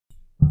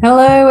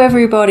Hello,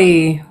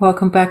 everybody.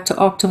 Welcome back to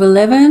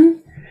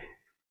Octave11.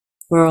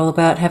 We're all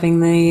about having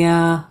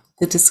the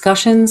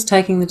discussions,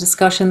 taking the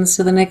discussions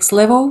to the next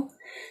level.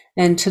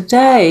 And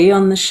today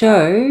on the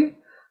show,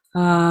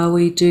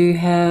 we do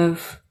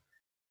have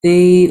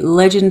the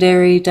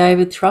legendary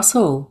David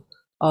Thrussell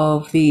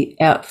of the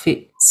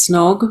outfit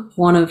Snog,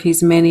 one of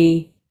his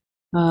many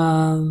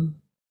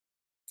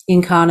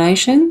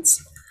incarnations.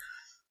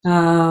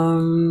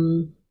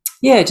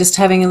 Just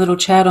having a little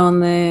chat on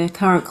the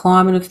current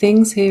climate of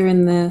things here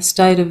in the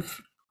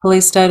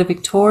police state of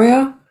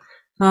Victoria.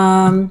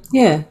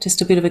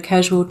 Just a bit of a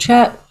casual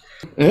chat.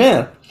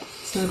 Yeah.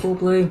 Snowball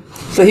Blue.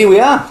 So here we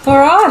are. All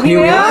right,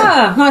 here we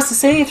are. Nice to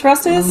see you,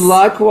 Thrusters.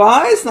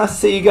 Likewise. Nice to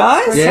see you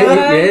guys.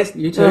 Yes,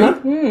 you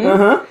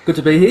too. Good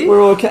to be here.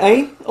 We're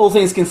okay. All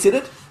things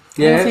considered.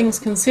 Yeah. All things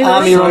considered.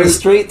 Army on the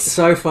streets.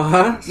 So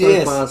far,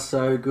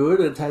 so good.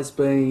 It has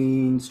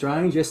been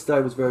strange.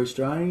 Yesterday was very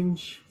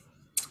strange.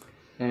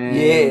 And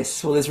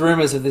Yes. Well, there's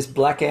rumours of this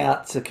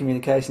blackout,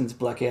 communications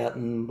blackout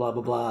and blah,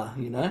 blah, blah,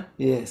 you know?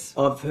 Yes.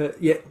 I've heard,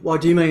 yeah. Well,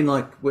 do you mean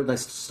like when they're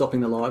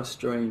stopping the live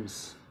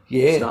streams?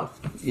 Yeah. Stuff?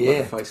 Yeah.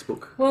 Like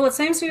Facebook. Well, it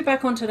seems to be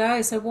back on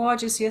today, so why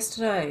just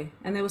yesterday?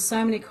 And there were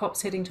so many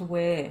cops heading to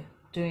where?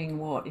 Doing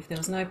what? If there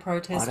was no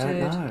protest I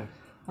don't heard? know.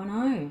 I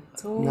know.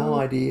 It's all No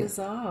idea.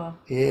 bizarre.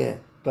 Yeah.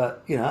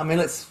 But, you know, I mean,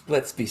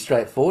 let's be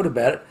straightforward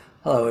about it.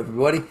 Hello,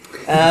 everybody.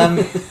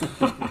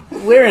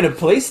 We're in a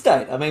police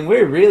state. I mean,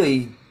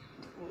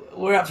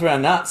 we're up to our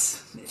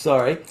nuts.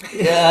 Sorry.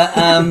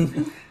 Yeah.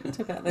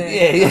 Took out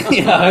there. Yeah,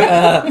 you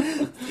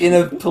know, in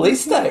a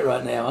police state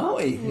right now, aren't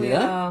we? We You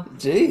know? are.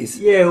 Jeez.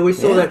 Yeah, we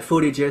saw Yeah. that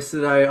footage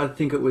yesterday. I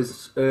think it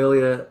was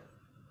earlier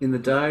in the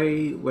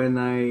day when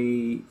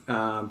they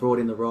brought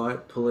in the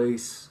riot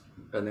police,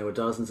 and there were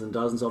dozens and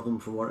dozens of them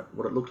from what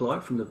it looked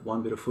like from the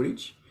one bit of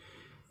footage.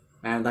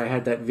 And they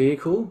had that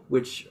vehicle,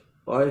 which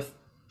I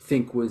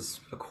think was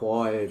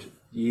acquired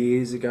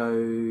years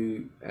ago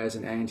as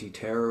an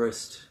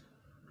anti-terrorist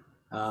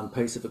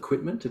piece of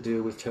equipment to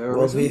deal with Well,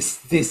 terrorism.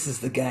 this is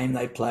the game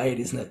they played,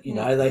 isn't it? You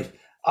know,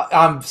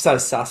 I'm so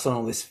sus on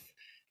all this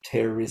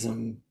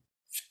terrorism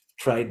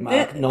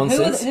trademark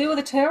nonsense. Who are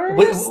the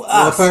terrorists?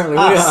 Apparently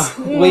we us.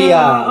 are. We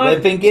are.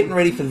 They've been getting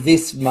ready for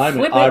this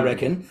moment, I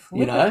reckon.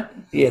 You know,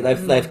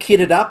 they've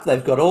kitted up.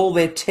 They've got all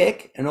their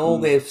tech and all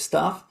their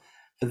stuff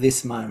for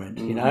this moment.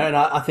 You know, and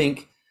I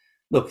think,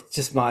 look,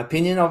 just my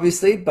opinion,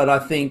 obviously, but I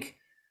think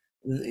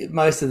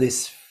most of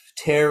this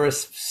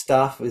terrorist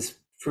stuff is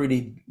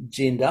pretty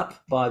ginned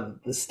up by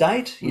the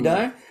state, you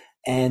know,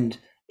 and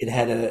it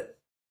had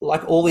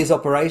like all these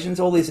operations,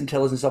 all these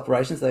intelligence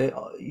operations, they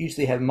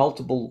usually have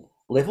multiple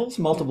levels,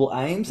 multiple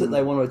aims that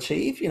they want to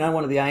achieve. You know,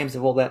 one of the aims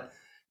of all that,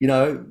 you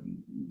know,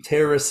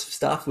 terrorist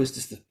stuff was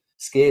just to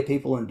scare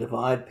people and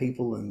divide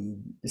people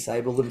and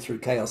disable them through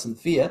chaos and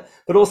fear,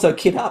 but also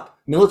kit up,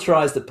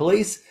 militarize the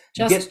police,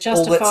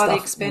 Justify the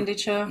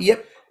expenditure.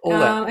 Yep, all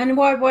that. And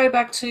way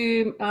back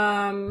to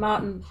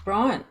Martin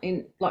Bryant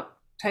in like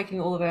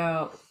taking all of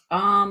our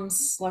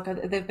arms. Like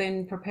they've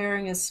been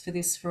preparing us for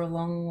this for a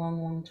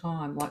long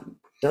time. Like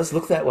Does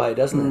look that way,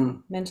 doesn't it?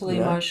 mentally,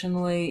 Yeah.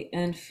 emotionally,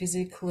 and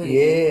physically.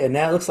 Yeah,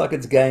 now it looks like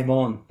it's game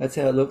on. That's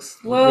how it looks.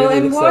 It Well, really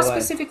and looks why that way.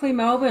 specifically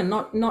Melbourne,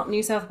 not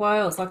New South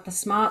Wales, like the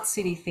smart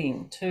city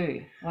thing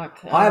too.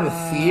 Like I have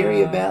a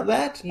theory about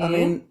that. yeah? I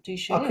mean, Do you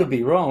share? I could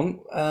be wrong.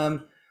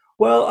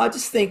 Well, I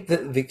just think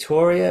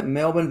that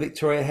Melbourne,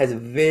 Victoria has a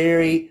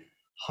very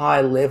high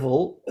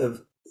level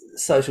of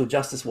social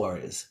justice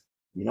warriors,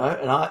 you know,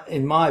 and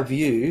in my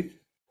view,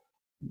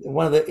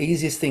 one of the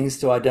easiest things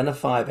to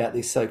identify about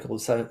these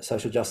so-called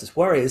social justice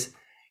warriors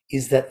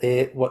is that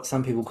they're what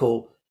some people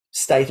call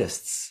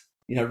statists.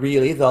 You know,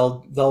 really,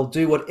 they'll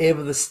do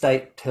whatever the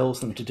state tells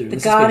them to do. The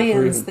This has been guardians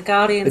proven. of the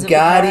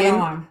Guardian.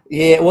 paradigm.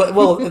 Yeah,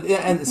 well,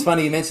 and it's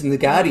funny you mentioned the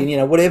Guardian. You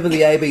know, whatever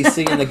the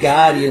ABC and the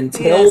Guardian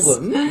tell Yes.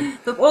 them,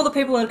 All the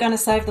people that are going to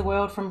save the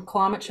world from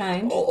climate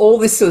change. all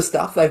this sort of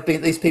stuff.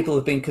 These people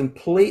have been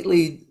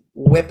completely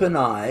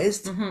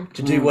weaponized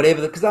to do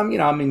whatever. Because I'm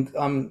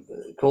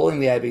calling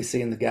the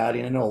ABC and the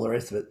Guardian and all the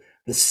rest of it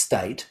the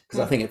state, because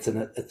I think it's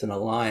an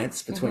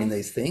alliance between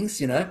these things.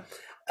 You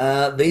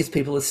know, these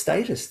people are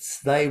statists.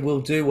 They will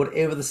do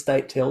whatever the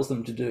state tells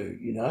them to do.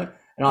 You know,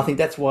 and I think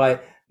that's why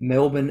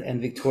Melbourne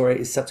and Victoria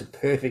is such a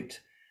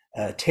perfect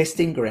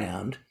testing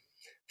ground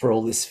for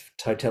all this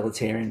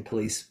totalitarian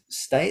police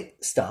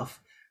state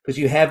stuff, because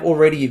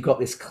you've got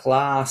this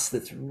class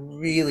that's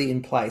really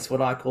in place,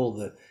 what I call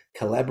the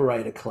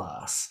collaborator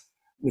class,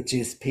 which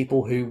is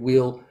people who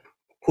will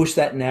push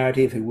that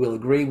narrative, who will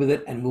agree with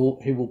it, and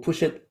who will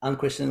push it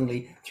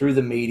unquestioningly through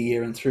the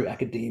media and through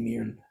academia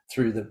and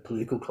through the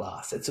political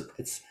class.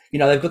 It's you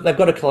know, they've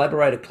got a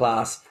collaborator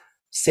class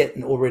set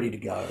and all ready to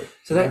go.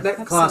 So that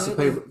class of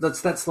Absolutely. people,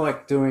 that's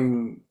like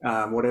doing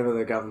whatever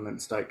the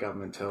state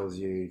government tells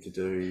you to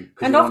do.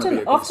 'cause And you wanna be a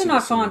good often I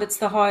citizen. find it's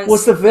the highest, Well,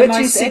 it's the virtue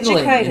most signalling,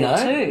 educated you know?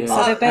 too. Yeah.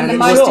 So they've been And the it's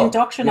most sure.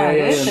 indoctrinated.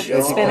 Yeah, yeah, They've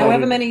sure. spent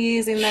however many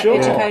years in that Sure.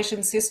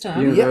 education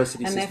system,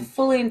 University and they're system.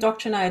 fully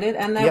indoctrinated,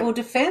 and they Yep. will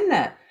defend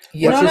that.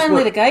 Yep. Not Which is only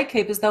what- the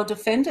gatekeepers, they'll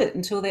defend it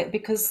until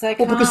because they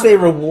Well, can't. because they're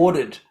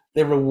rewarded.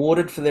 they're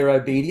rewarded for their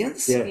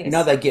obedience. Yeah. Yes. You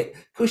know, they get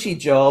cushy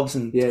jobs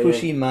and Yeah,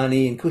 cushy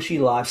money and cushy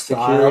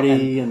lifestyle,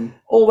 security and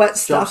all that job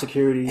stuff.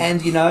 security.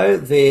 And you know,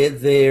 they're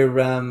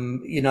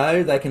you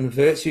know, they can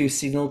virtue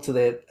signal to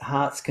their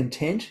heart's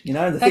content. You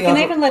know, the They thing can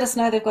even let us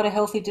know they've got a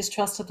healthy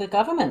distrust of the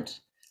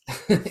government,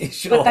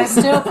 sure. but they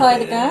still play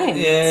the game.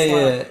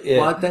 Yeah.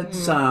 Well,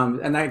 that's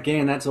and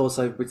again, that's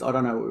also, I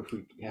don't know if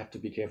we have to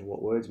be careful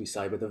what words we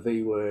say, but the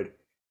V word,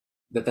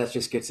 that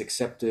just gets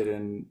accepted,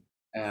 and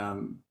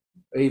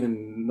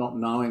even not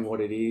knowing what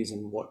it is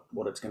and what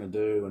it's going to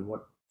do and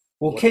what.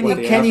 Well, what can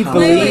the you outcome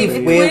believe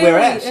is. where we're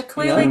at? It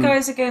clearly you know?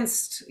 goes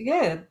against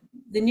the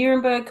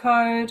Nuremberg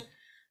Code.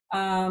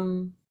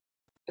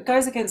 It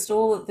goes against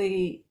all of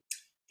the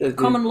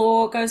common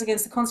law. It goes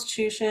against the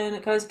Constitution.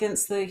 It goes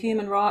against the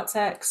Human Rights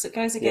Acts. It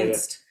goes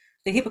against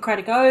the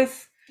Hippocratic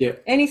Oath. Yeah.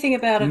 Anything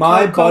about it.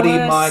 My body,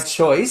 my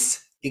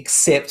choice,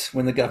 except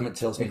when the government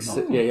tells me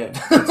not. Yeah,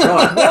 that's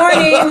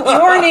right.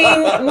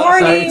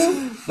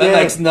 Warning. That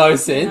makes no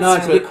sense. No,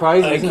 it's a bit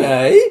crazy, isn't it?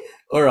 Okay.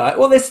 All right.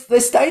 Well, they're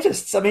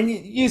statists. I mean, you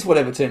use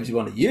whatever terms you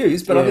want to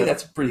use, but I think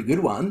that's a pretty good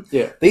one.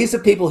 Yeah. These are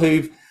people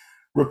who've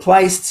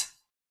replaced,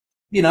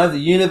 you know, the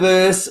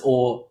universe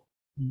or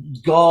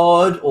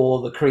God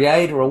or the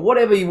creator or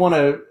whatever you want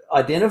to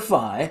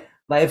identify.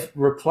 They've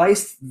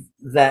replaced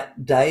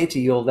that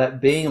deity or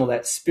that being or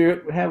that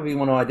spirit, however you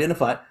want to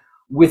identify it,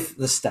 with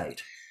the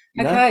state.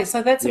 You know? Okay,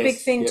 so that's a big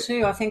Yes, thing yep.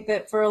 too. I think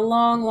that for a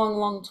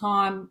long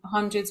time,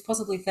 hundreds,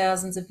 possibly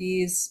thousands of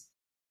years,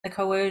 the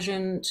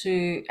coercion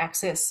to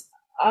access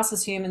us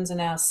as humans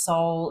and our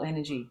soul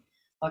energy,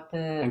 like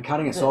and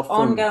cutting us the off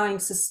ongoing from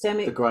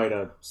systemic, the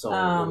greater soul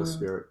or the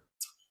spirit.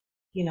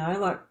 you know,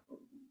 like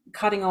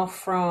cutting off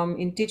from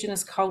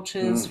indigenous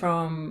cultures,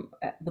 from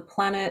the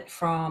planet,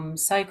 from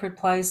sacred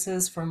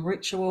places, from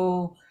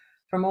ritual,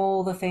 from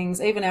all the things,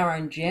 even our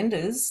own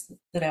genders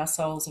that our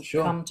souls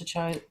have come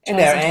to and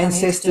our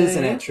ancestors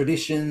and our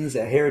traditions,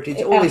 our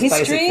heritage, all these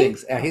basic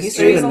things. Our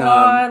history is a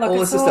lie. Like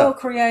all it's this all stuff.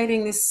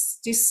 creating this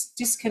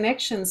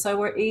disconnection, so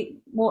we're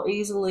more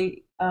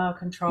easily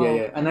controlled.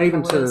 Yeah, and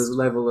even to the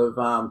level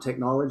of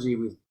technology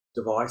with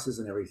devices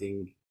and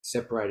everything,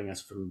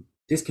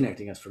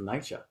 disconnecting us from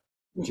nature,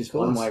 which is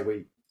one way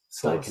we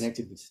stay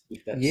connected with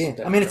that. Yeah,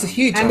 I mean, it's a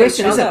huge and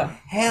question, each isn't other. it?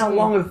 How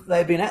long have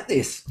they been at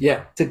this?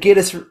 Yeah, to get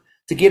us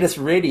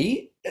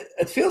ready.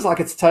 It feels like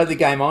it's totally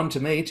game on to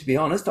me, to be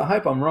honest. I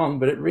hope I'm wrong,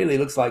 but it really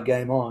looks like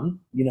game on,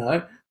 you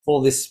know,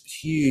 for this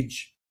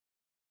huge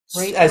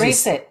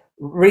reset,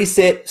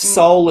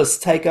 soulless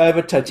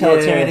takeover,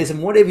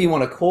 totalitarianism, whatever you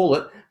want to call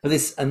it, for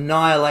this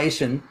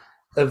annihilation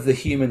of the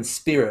human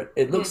spirit.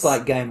 It looks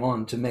like game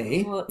on to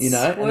me, you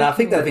know, and I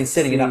think they've been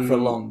setting it up for a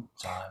long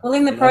time. Well,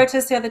 in the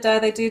protest the other day,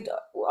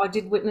 I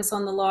did witness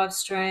on the live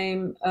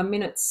stream a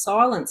minute's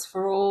silence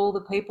for all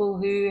the people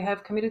who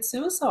have committed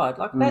suicide.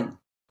 Like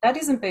that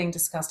isn't being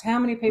discussed. How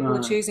many people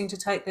are choosing to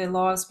take their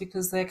lives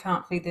because they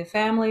can't feed their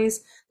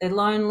families, they're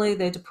lonely,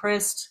 they're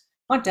depressed.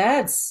 My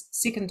dad's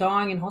sick and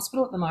dying in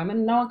hospital at the moment,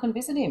 and no one can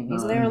visit him.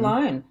 He's there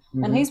alone,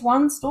 and he's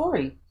one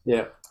story.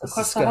 Yeah,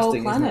 across the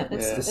whole planet.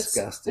 It's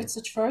disgusting. It's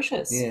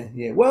atrocious.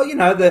 Yeah. Well, you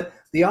know,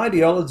 the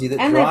ideology that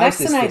and drives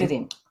they vaccinated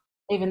him,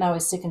 even though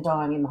he's sick and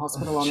dying in the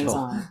hospital on his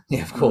own.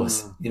 Yeah, of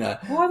course. You know,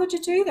 why would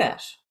you do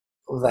that?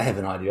 Well, they have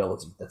an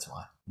ideology. That's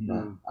why. You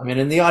know, I mean,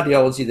 and the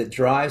ideology that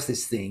drives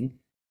this thing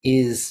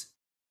is,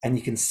 and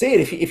you can see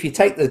it if you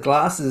take the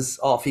glasses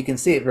off, you can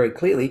see it very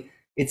clearly.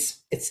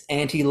 It's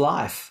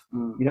anti-life.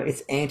 You know,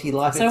 it's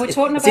anti-life. So we're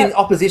talking it's about in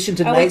opposition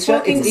to are nature. we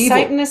talking it's evil.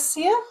 Satanists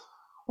here?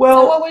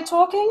 Well, is that what we're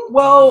talking?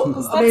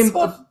 Well, I mean,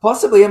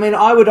 possibly. I mean,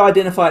 I would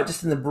identify it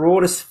just in the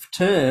broadest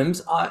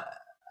terms.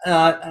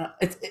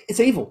 It's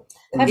evil.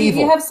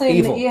 You have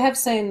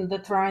seen the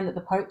throne that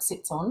the Pope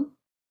sits on.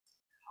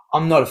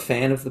 I'm not a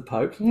fan of the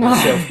Pope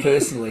myself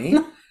personally.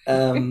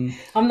 I'm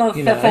not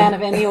a fan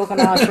of any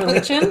organised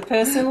religion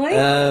personally.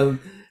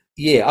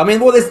 Yeah, I mean,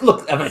 well,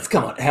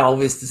 come on, how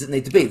obvious does it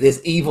need to be?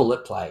 There's evil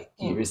at play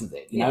here, isn't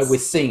there? You know, we're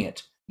seeing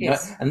it. You know?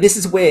 And this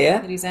is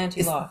where it is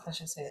anti-life, as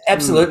you said.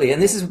 Absolutely,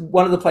 and this is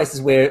one of the places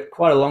where,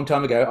 quite a long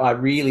time ago, I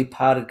really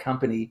parted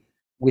company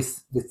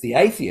with the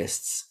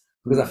atheists,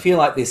 because I feel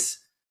like this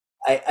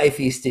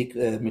atheistic,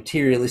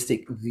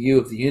 materialistic view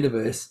of the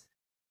universe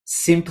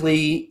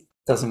simply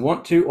doesn't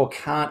want to or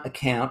can't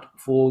account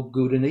for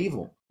good and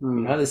evil. You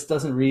know, this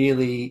doesn't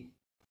really.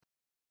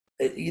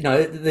 You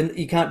know, then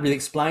you can't really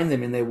explain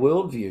them in their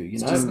worldview. You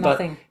know,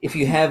 but if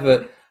you have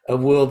a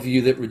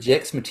worldview that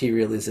rejects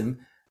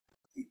materialism,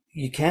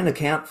 you can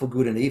account for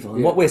good and evil.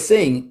 And what we're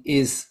seeing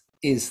is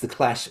the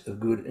clash of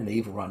good and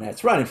evil right now.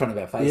 It's right in front of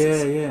our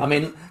faces. Yeah. I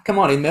mean, come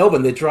on, in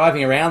Melbourne, they're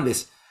driving around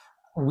this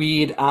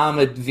weird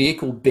armoured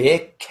vehicle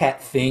bear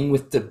cat thing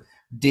with the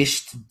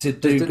dish to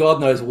do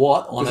God knows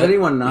what on it. Does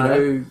anyone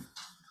know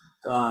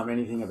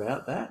anything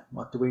about that?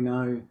 Like, do we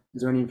know?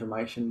 Is there any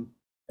information?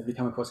 Have you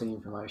come across any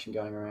information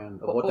going around?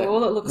 Or what it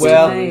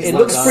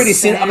looks pretty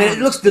sinister. I mean, it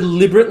looks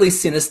deliberately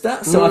sinister.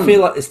 So I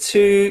feel like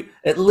there's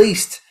at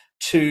least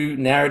two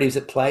narratives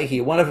at play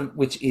here. One of them,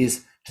 which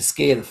is to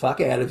scare the fuck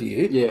out of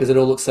you because it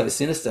all looks so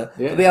sinister.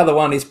 Yeah. But the other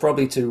one is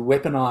probably to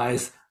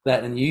weaponize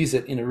that and use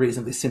it in a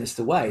reasonably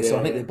sinister way. So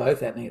I think they're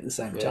both happening at the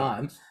same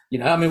time. You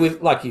know, I mean,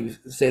 we've, like you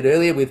said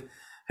earlier, we've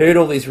heard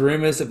all these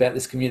rumors about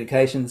this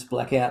communications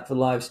blackout for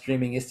live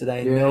streaming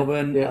yesterday in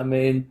Melbourne. I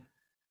mean,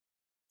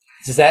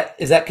 is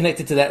that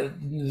connected to that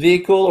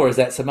vehicle, or is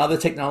that some other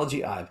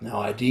technology? I have no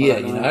idea,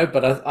 you know,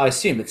 but I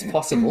assume it's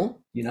possible.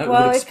 You know,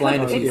 well, it would explain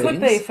a few it could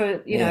things. be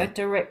for, you know,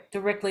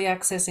 directly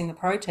accessing the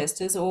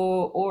protesters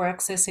or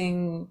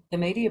accessing the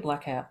media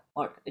blackout.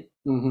 Like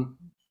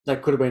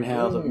that could have been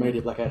how the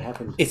media blackout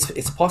happened.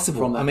 It's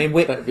possible. From that, I mean,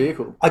 that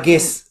vehicle. I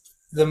guess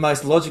the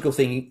most logical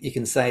thing you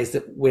can say is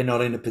that we're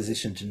not in a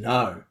position to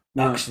know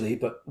actually,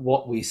 but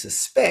what we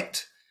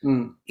suspect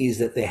is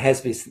that there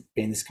has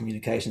been this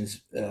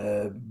communications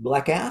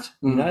blackout.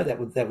 You know, that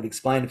would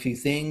explain a few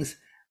things,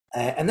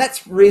 and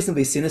that's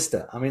reasonably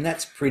sinister. I mean,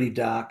 that's pretty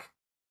dark.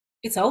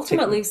 It's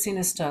ultimately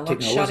sinister,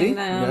 like shutting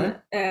down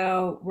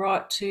our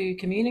right to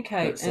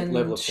communicate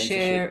and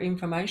share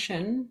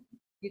information.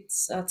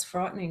 It's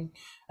frightening.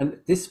 And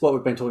this, what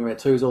we've been talking about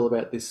too, is all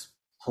about this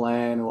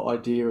plan or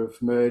idea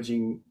of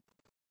merging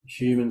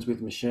humans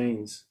with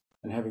machines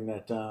and having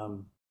that.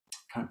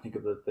 Can't think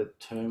of the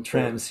term.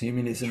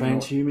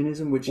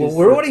 Transhumanism, which is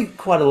we're already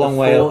quite a long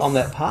way on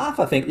that path,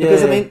 I think,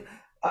 because I mean,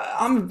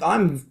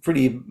 I'm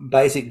pretty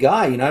basic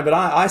guy, you know, but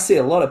I see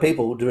a lot of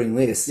people doing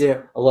this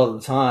a lot of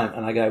the time,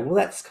 and I go, well,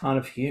 that's kind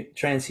of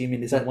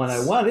transhumanism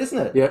 101, isn't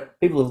it? Yeah,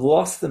 people have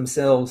lost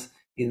themselves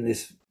in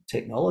this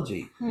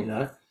technology, you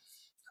know.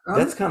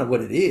 That's kind of what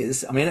it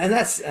is. I mean,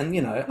 and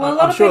you know, well,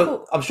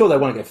 I'm sure they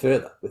want to go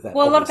further with that.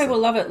 Well, a lot of people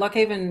love it. Like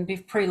even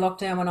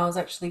pre-lockdown, when I was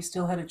actually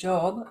still had a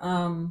job,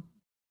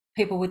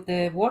 people with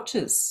their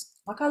watches,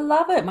 like I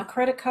love it. My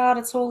credit card,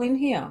 it's all in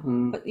here.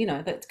 But you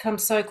know, that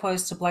comes so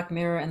close to Black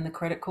Mirror and the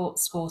credit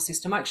score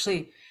system. I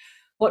actually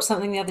watched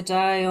something the other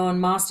day on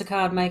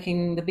MasterCard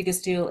making the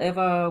biggest deal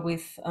ever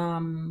with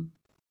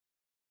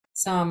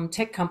some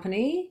tech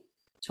company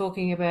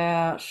talking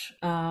about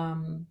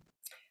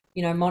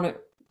you know,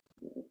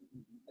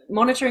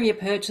 monitoring your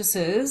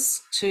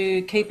purchases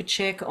to keep a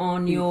check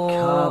on your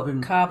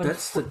carbon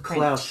that's footprint. The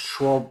Klaus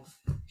Schwab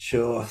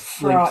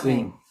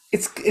frightening.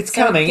 It's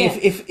coming.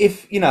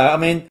 If you know, I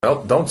mean,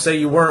 well, don't say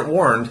you weren't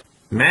warned.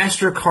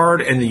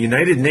 MasterCard and the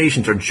United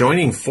Nations are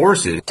joining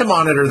forces to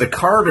monitor the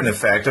carbon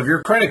effect of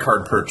your credit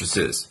card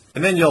purchases.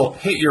 And then you'll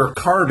hit your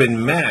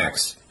carbon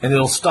max and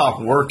it'll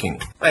stop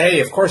working. Hey,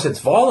 of course it's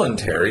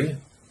voluntary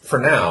for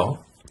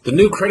now. The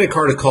new credit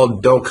card is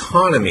called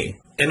Doconomy.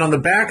 And on the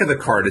back of the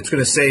card, it's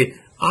going to say,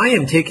 I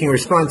am taking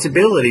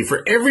responsibility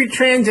for every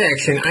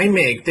transaction I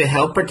make to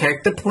help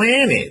protect the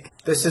planet.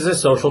 This is a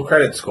social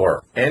credit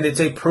score, and it's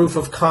a proof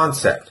of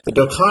concept. The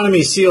Doconomy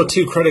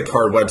CO2 credit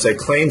card website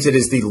claims it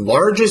is the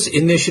largest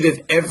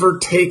initiative ever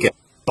taken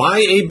by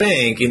a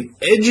bank in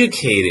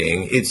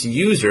educating its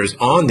users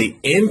on the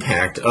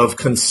impact of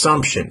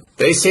consumption.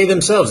 They say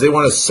themselves they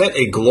want to set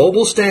a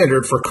global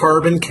standard for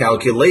carbon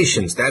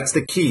calculations. That's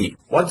the key.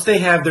 Once they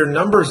have their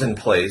numbers in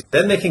place,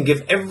 then they can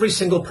give every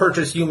single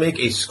purchase you make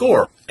a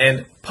score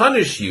and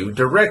punish you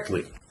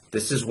directly.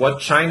 This is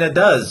what China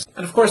does.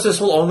 And of course, this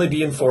will only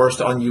be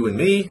enforced on you and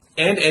me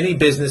and any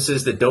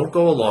businesses that don't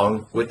go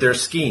along with their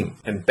scheme.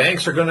 And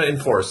banks are going to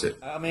enforce it.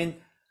 I mean,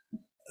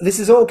 this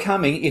is all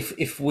coming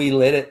if we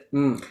let it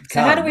come.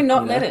 So how do we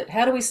not let it?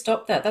 How do we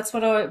stop that? That's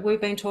what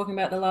we've been talking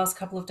about the last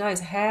couple of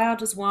days. How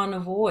does one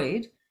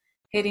avoid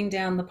heading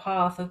down the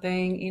path of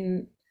being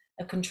in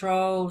a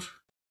controlled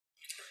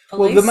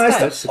police the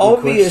most state?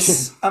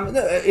 obvious,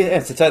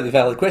 it's a totally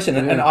valid question,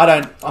 and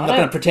I'm not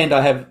going to pretend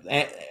I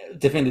have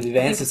definitive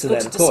answers to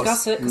that, of course.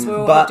 Discuss it because we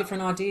all have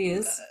different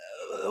ideas.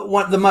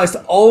 The most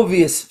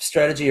obvious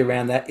strategy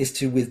around that is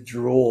to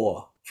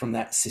withdraw from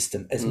that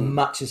system as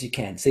much as you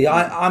can. See,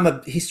 I'm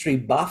a history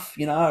buff,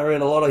 you know, I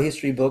read a lot of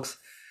history books.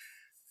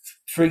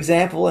 For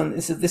example, and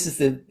this is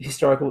the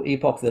historical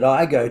epoch that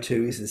I go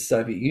to, is the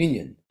Soviet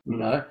Union, you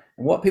know,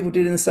 and what people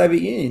did in the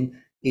Soviet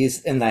Union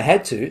is, and they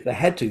had to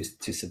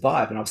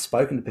survive, and I've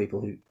spoken to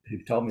people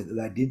who've told me that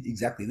they did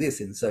exactly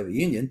this in the Soviet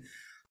Union.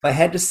 They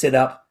had to set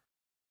up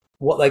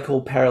what they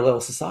call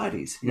parallel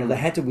societies. You know, they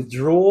had to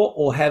withdraw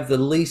or have the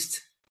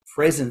least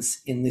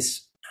presence in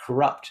this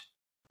corrupt,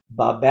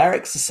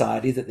 barbaric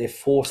society that they're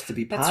forced to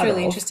be part of. That's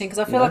really interesting, because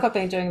I feel like I've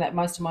been doing that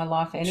most of my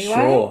life anyway.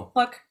 Sure.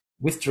 Like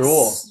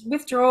withdraw,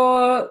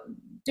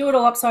 do it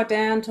all upside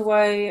down to the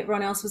way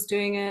everyone else was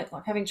doing it,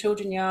 like having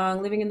children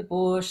young, living in the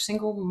bush,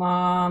 single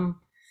mom,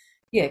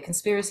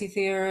 conspiracy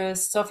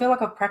theorists. So I feel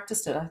like I've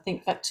practiced it. I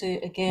think back to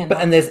again.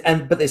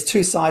 But there's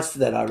two sides to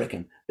that, I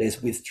reckon.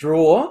 There's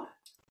withdraw,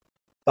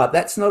 but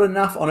that's not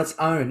enough on its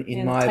own,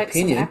 in my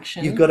opinion.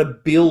 You've got to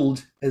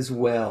build as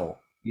well,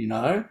 you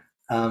know.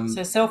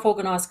 So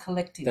self-organized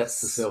collectives.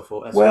 That's the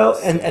self-organized. Well,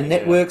 and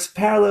networks,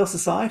 parallel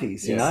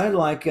societies, you know,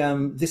 like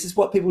this is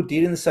what people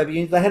did in the Soviet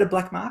Union. They had a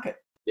black market.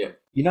 Yeah.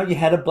 You know, you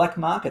had a black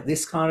market,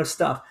 this kind of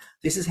stuff.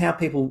 This is how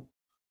people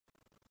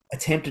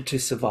attempted to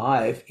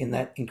survive in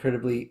that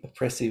incredibly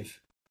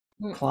oppressive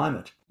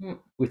climate,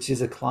 which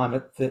is a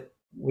climate that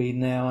we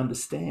now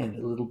understand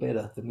a little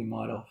better than we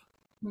might have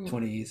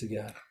 20 years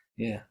ago.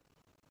 Yeah.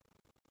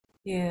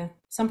 Yeah.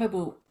 some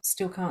people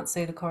still can't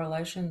see the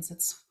correlations.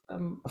 It's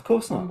Of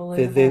course not.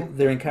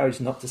 They're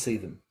encouraged not to see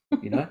them,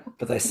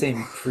 but they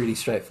seem pretty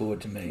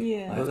straightforward to me.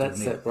 Yeah. Well,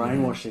 that's that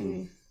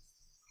brainwashing.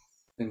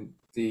 And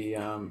the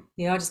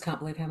I just can't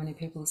believe how many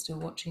people are still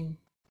watching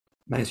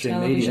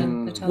mainstream media.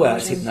 Well,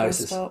 it's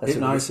hypnosis.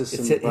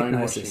 It's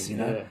hypnosis,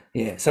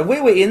 Yeah. So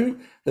we were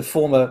in the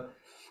former,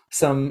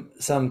 some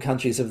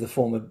countries of the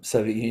former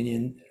Soviet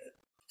Union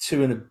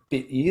 2 and a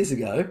bit years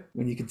ago,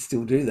 when you could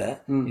still do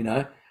that,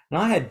 and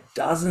I had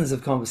dozens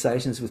of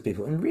conversations with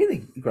people, and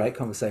really great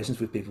conversations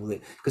with people there.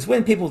 Because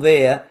when people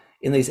there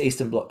in these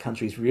Eastern Bloc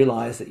countries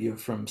realise that you're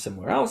from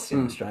somewhere else,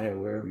 in Australia or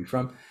wherever you're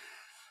from,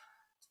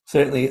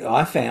 certainly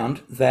I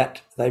found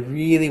that they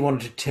really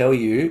wanted to tell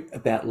you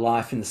about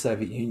life in the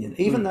Soviet Union,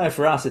 even though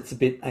for us it's a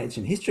bit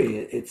ancient history.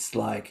 It's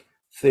like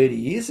 30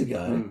 years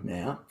ago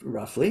now,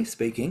 roughly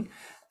speaking.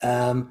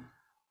 People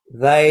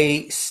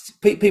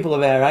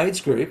of our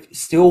age group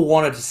still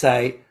wanted to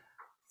say,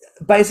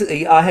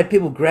 basically, I had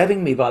people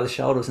grabbing me by the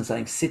shoulders and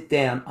saying, sit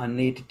down, I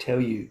need to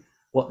tell you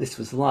what this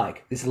was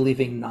like, this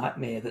living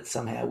nightmare that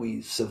somehow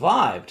we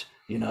survived,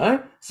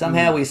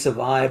 somehow we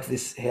survived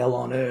this hell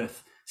on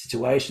earth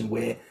situation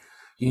where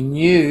you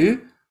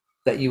knew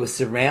that you were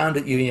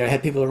surrounded, you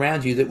had people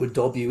around you that would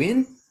dob you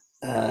in,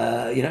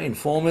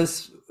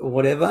 informers or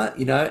whatever,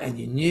 and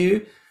you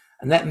knew,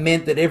 and that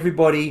meant that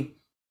everybody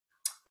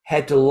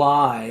had to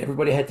lie,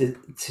 everybody had to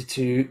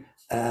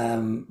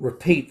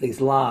repeat these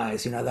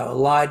lies. They were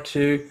lied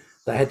to.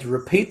 They had to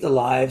repeat the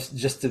lies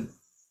just to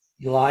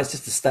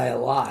stay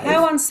alive.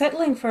 How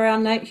unsettling for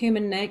our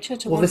human nature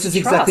to. Well, this is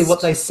exactly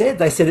what they said.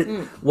 They said it.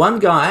 One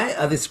guy,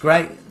 this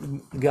great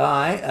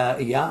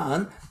guy,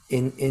 Jan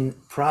in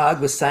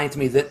Prague, was saying to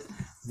me that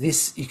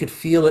you could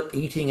feel it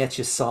eating at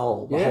your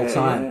soul the whole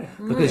time,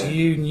 because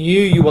you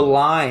knew you were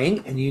lying,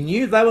 and you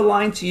knew they were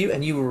lying to you,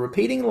 and you were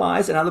repeating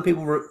lies, and other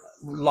people were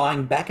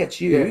lying back at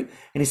you.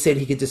 And he said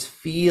he could just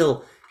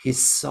feel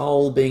his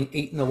soul being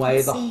eaten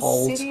away the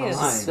whole time.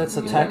 That's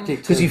a tactic,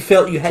 because you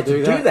felt you had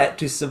to do that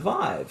to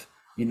survive.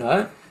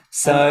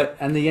 So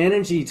and the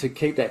energy to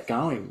keep that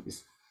going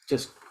is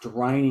just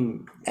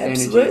draining.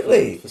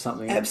 Absolutely, for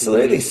something.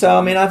 Absolutely. So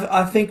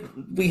I think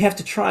we have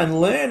to try and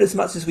learn as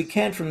much as we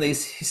can from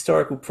these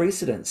historical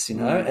precedents,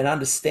 and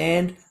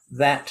understand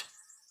that.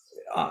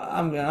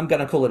 I'm going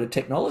to call it a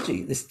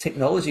technology. This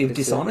technology of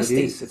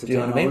dishonesty. It's do you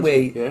know what I mean? Where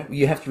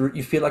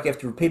you feel like you have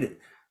to repeat it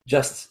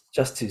just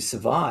to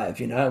survive.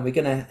 And we're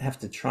going to have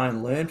to try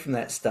and learn from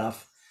that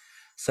stuff,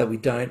 so we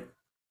don't.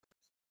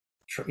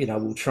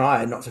 We'll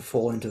try not to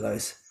fall into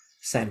those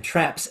same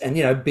traps,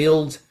 and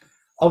build.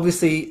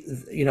 Obviously,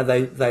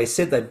 they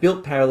said they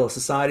built parallel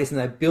societies, and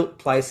they built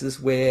places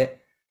where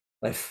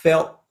they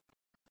felt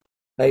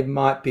they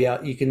might be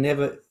out. You can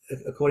never,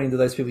 according to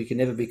those people, you can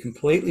never be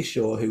completely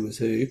sure who was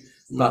who,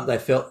 but they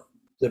felt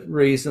that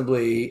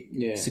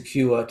reasonably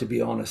secure, to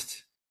be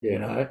honest,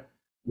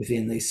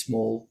 within these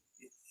small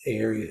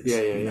areas.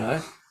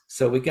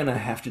 So we're going to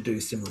have to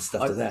do similar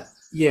stuff to that.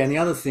 Yeah, and the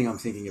other thing I'm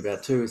thinking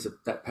about too is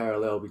that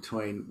parallel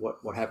between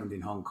what happened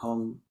in Hong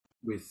Kong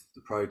with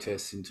the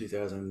protests in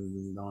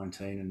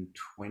 2019 and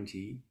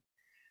 20,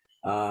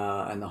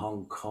 and the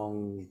Hong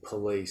Kong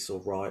police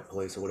or riot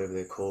police or whatever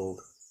they're called,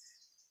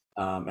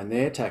 and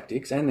their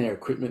tactics and their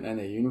equipment and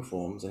their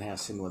uniforms, and how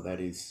similar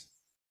that is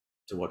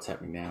to what's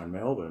happening now in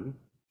Melbourne.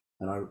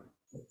 And I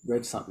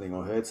read something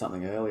or heard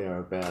something earlier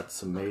about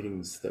some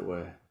meetings that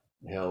were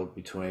held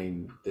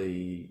between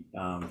the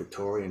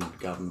Victorian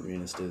government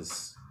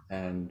ministers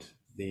and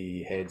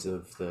the heads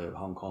of the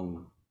Hong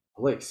Kong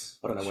police.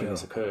 I don't know when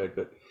this occurred,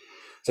 but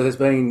so there's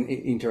been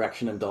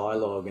interaction and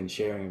dialogue and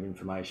sharing of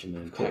information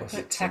and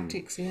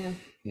tactics. And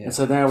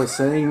so now we're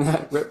seeing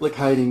that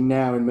replicating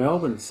now in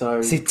Melbourne.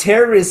 So see,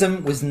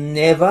 terrorism was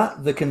never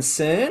the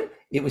concern.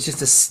 It was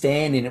just a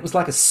stand-in. It was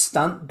like a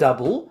stunt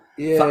double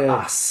for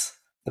us,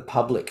 the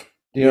public.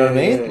 Do you know what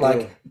I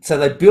mean? So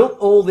they built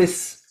all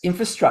this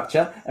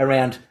infrastructure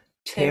around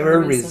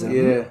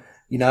terrorism.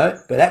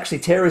 But actually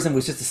terrorism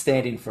was just a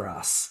stand-in for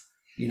us,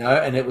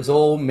 and it was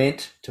all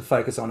meant to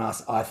focus on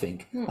us, I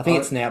think. I think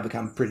it's now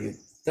become pretty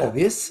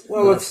obvious.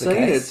 Well, we've seen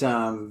it,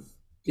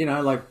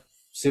 like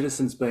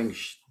citizens being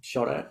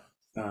shot at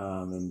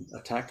and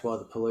attacked by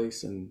the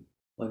police and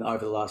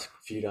over the last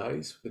few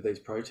days with these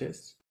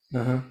protests.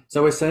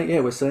 So we're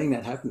seeing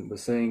that happen. We're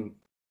seeing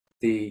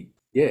the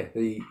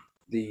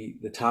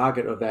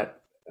target of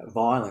that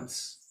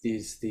violence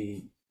is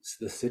the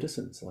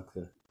citizens, like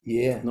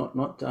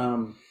not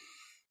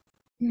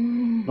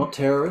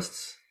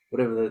terrorists,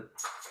 whatever the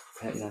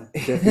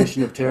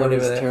definition of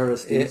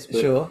terrorist is.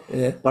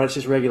 But it's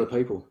just regular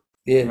people.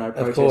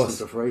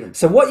 Protesting for freedom.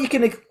 So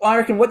I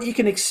reckon what you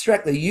can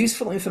extract, the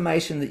useful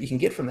information that you can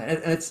get from that,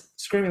 and it's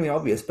screamingly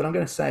obvious, but I'm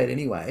going to say it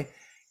anyway,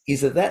 is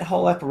that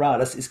whole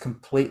apparatus is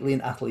completely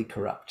and utterly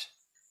corrupt.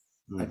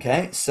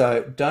 Okay,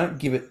 so don't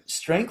give it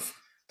strength.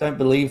 Don't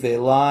believe their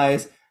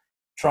lies.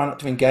 Try not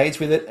to engage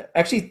with it.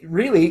 Actually,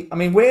 really,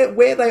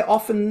 where they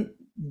often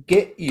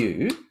get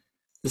you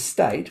the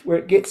state, where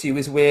it gets you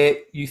is where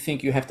you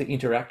think you have to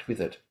interact with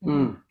it.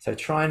 So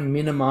try and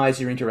minimize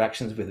your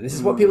interactions with it. This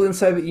is what people in the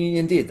Soviet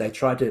Union did. They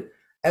tried to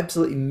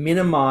absolutely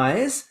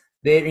minimize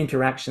their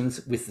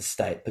interactions with the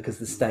state, because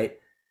the state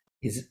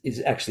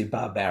is actually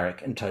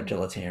barbaric and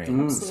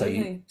totalitarian. So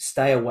you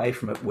stay away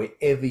from it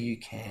wherever you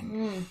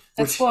can.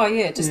 That's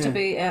why, just to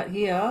be out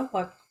here,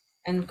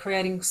 and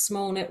creating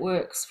small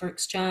networks for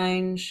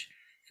exchange,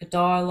 for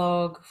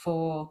dialogue,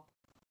 for,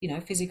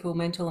 physical,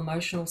 mental,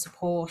 emotional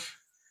support.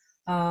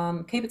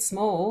 Keep it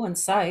small and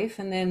safe,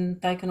 and then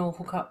they can all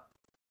hook up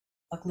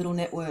like little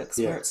networks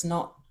where it's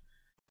not,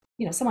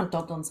 someone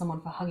dobbed on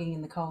someone for hugging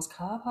in the Coles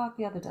car park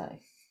the other day.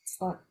 It's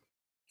like,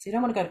 so you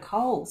don't want to go to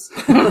Coles.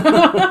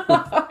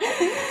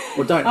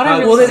 Well, don't.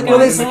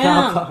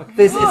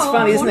 It's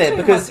funny, isn't it?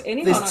 Because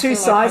there's two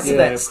sides to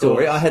that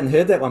story. I hadn't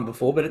heard that one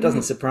before, but it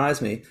doesn't surprise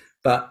me.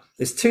 But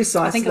there's two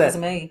sides to that. I think it was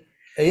me.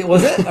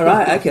 Was it? All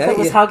right, okay. It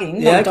was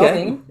hugging, not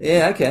dobbing.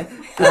 Yeah, okay.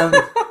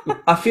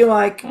 I feel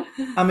like,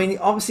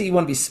 obviously you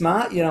want to be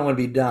smart, you don't want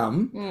to be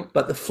dumb.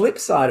 But the flip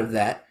side of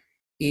that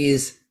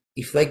is,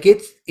 if they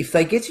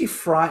get you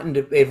frightened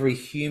of every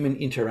human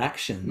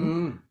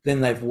interaction,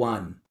 then they've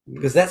won.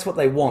 Because that's what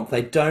they want.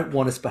 They don't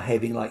want us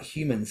behaving like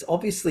humans.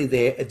 Obviously,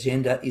 their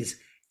agenda is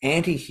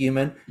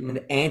anti-human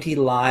and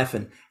anti-life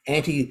and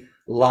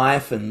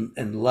anti-life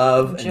and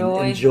love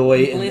and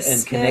joy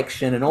and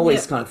connection and all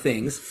these kind of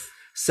things.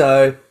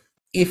 So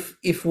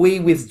if we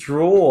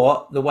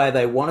withdraw the way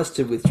they want us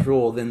to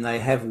withdraw, then they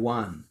have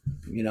won,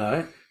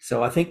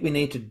 So I think we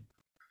need to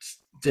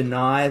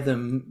deny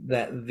them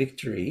that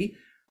victory,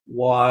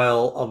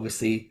 while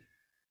obviously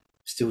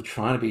still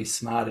trying to be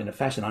smart in a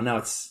fashion. I know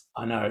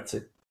it's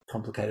a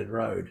complicated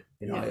road,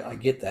 I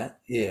get that,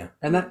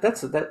 and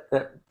that's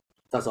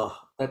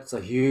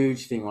a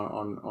huge thing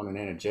on an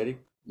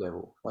energetic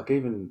level. Like,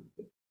 even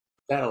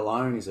that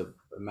alone is a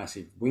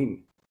massive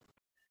win.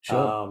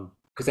 Sure.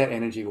 Because that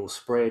energy will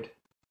spread,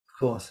 of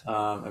course,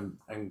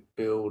 and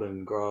build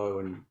and grow,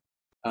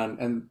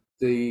 and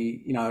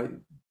the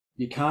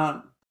you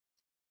can't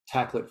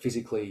tackle it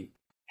physically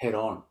head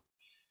on.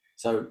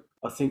 So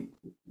I think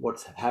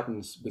what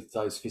happens with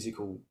those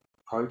physical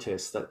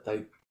protests, that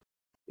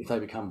if they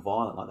become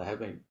violent, like they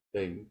have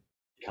been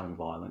becoming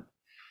violent,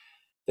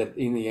 that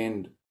in the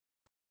end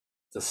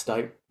the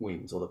state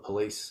wins, or the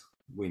police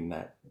win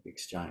that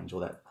exchange,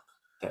 or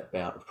that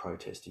bout of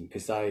protesting,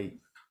 because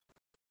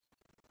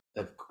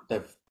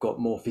they've got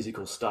more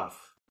physical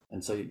stuff,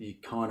 and so you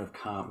kind of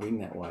can't win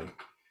that way.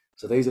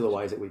 So these are the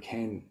ways that we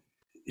can.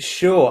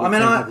 Sure. I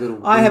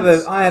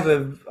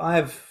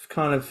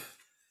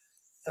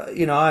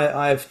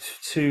have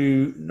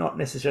two not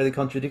necessarily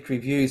contradictory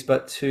views,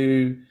 but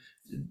two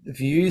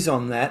views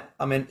on that.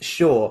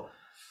 Sure,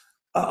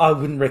 I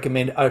wouldn't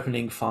recommend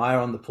opening fire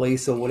on the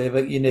police or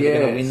whatever. You're never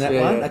going to win that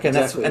one. Okay,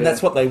 exactly,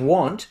 that's what they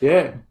want.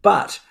 Yeah.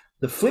 But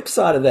the flip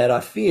side of that,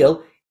 I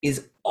feel,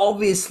 is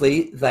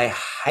obviously they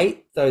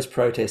hate those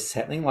protests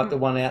happening, like the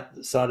one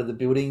outside of the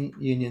building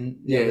union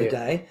the other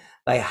day.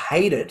 They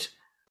hate it.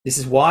 This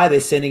is why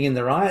they're sending in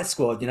the riot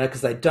squad,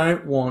 because they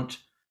don't want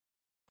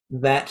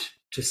that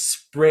to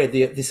spread,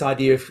 this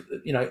idea of,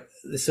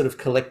 this sort of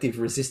collective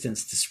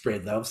resistance to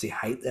spread. They obviously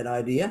hate that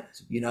idea,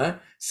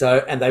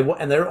 So, and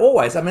they're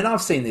always,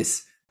 I've seen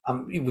this,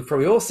 we've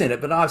probably all seen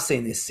it, but I've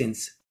seen this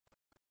since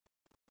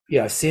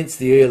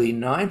the early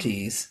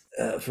 90s,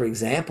 for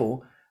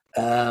example.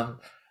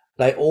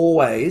 They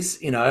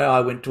always, I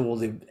went to all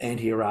the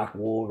anti-Iraq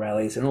war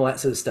rallies and all that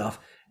sort of stuff,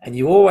 and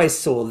you always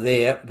saw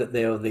that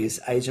there were these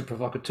agent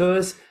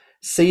provocateurs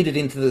seeded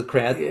into the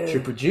crowd to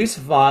produce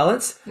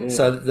violence,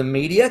 so that the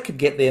media could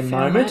get their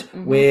moment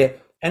where,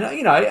 and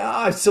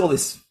I saw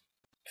this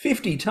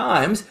 50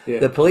 times,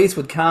 the police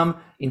would come,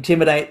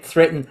 intimidate,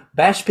 threaten,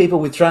 bash people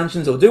with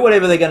truncheons, or do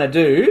whatever they're going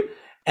to do,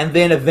 and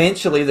then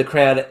eventually the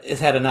crowd has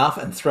had enough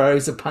and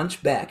throws a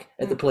punch back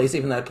at the police,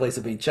 even though the police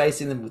have been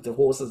chasing them with the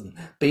horses and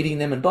beating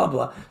them and blah,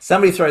 blah.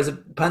 Somebody throws a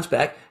punch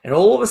back, and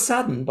all of a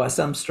sudden, by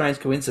some strange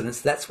coincidence,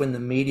 that's when the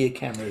media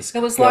cameras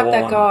It was like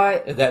that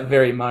guy at that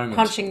very moment.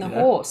 Punching the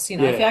horse, If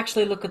you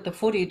actually look at the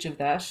footage of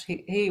that,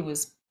 he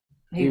was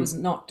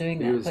not doing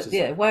that.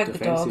 But wag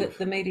defensive. The dog,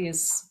 the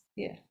media's,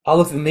 Oh,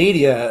 look, the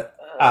media...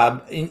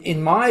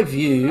 in my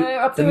view,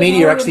 the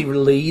media actually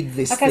lead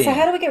this thing. Okay, so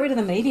how do we get rid of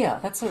the media?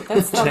 That's turn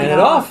it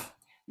off.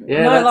 Yeah,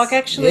 we don't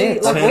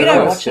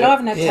watch it. I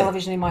haven't had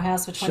television in my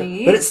house for 20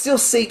 years. But it still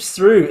seeps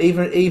through,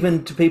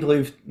 even to people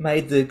who've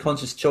made the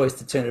conscious choice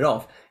to turn it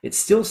off. It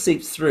still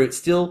seeps through. It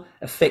still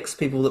affects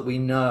people that we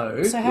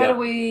know. So how do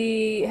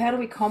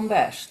we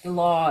combat the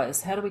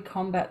lies? How do we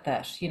combat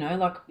that? You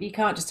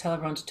can't just tell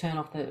everyone to turn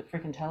off the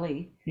freaking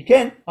telly. You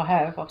can.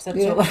 I've said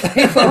it to a lot of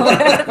people.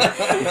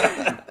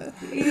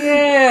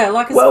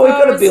 Well, we've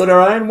got to build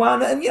our own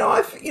one, and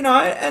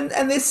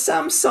and there's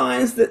some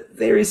signs that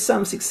there is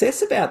some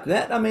success about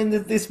that.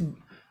 This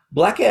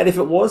blackout, if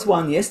it was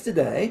one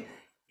yesterday,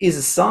 is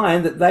a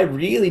sign that they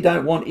really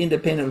don't want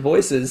independent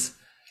voices.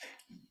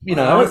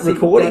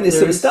 Recording this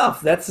sort of stuff.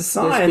 That's a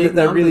sign that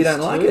they really don't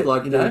like it.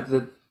 Like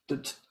the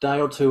day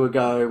or two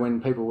ago,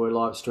 when people were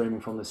live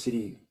streaming from the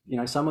city, you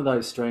know, some of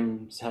those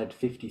streams had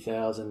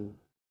 50,000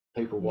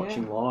 people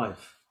watching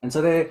live, and so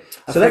they're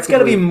that's got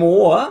to be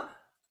more.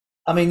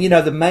 I mean, you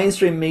know, the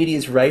mainstream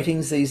media's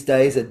ratings these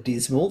days are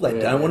dismal. They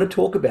don't want to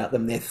talk about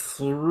them. They're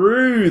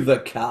through the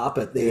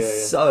carpet.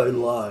 They're so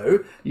low,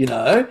 you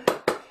know.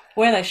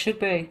 Where they should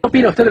be. ¿Qué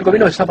opina usted del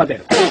gobierno de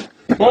Zapatero?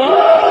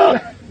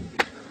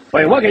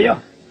 Pues igual que yo.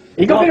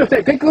 ¿Y qué opina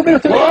usted? ¿Qué opina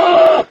usted?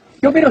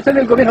 ¿Qué opina usted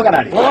del gobierno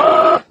canario?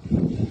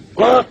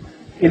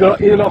 ¿Y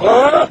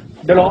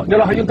de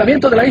los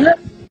ayuntamientos de la isla?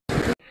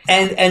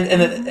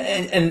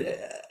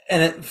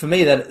 And for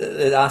me, that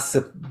it asks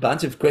a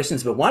bunch of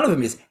questions, but one of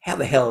them is, how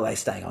the hell are they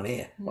staying on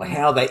air? Or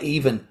how are they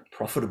even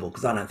profitable?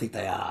 Because I don't think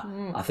they are.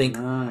 I think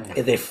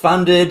they're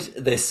funded,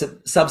 they're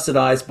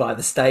subsidised by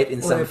the state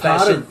in some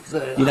fashion,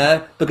 you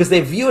know, because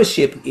their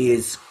viewership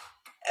is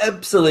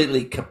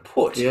absolutely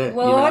kaput. Well, you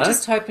know? I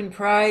just hope and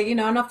pray, you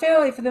know, and I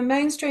feel if the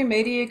mainstream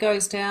media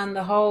goes down,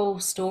 the whole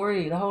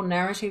story, the whole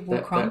narrative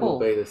will crumble.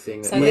 That will be the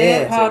thing. So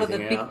they're part of the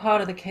big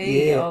part of the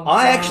key. Of,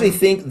 I actually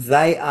think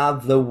they are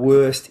the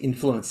worst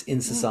influence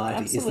in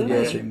society is the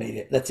mainstream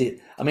media. That's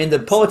it. I mean, the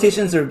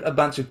politicians are a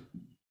bunch of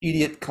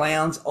idiot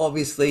clowns,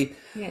 obviously.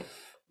 Yeah.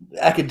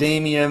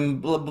 Academia,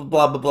 blah, blah,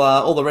 blah, blah,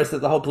 blah, all the rest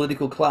of the whole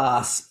political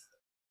class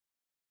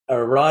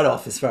are a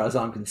write-off as far as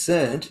I'm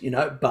concerned, you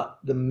know, but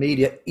the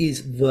media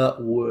is the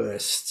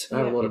worst. They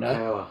have a lot of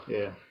power,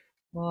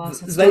 Well,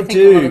 they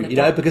do, you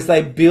know, because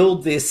they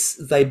build this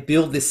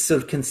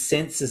sort of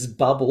consensus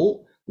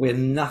bubble where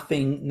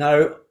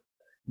no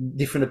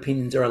different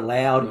opinions are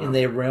allowed in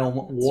their realm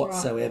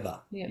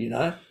whatsoever, you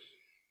know.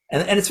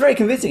 And it's very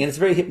convincing and it's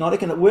very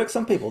hypnotic and it works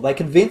on people. They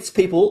convince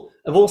people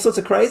of all sorts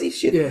of crazy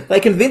shit. Yeah. They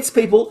convince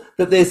people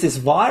that there's this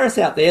virus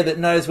out there that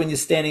knows when you're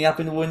standing up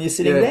and when you're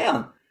sitting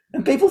down.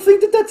 And people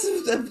think that that's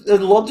a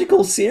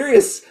logical,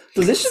 serious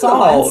position to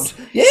hold.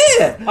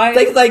 Yeah. That's right.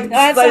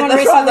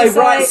 They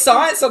write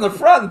science on the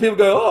front and people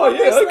go, oh,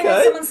 yeah,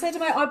 okay. Someone said to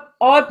me,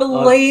 I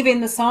believe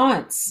in the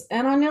science.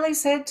 And I nearly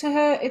said to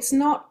her, it's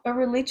not a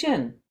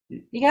religion.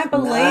 You don't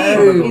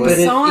believe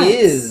in science. It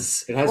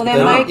is. They're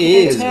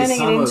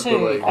turning it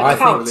into a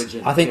cult.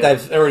 I think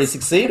they've already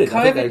succeeded.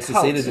 I think they've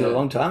succeeded a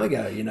long time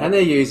ago, you know. And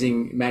they're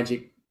using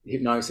magic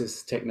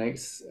hypnosis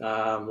techniques,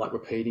 like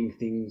repeating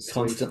things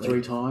constantly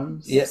 3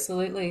 times. Yeah,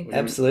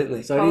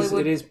 absolutely. So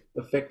it is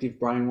effective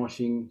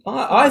brainwashing.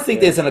 I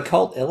think there's an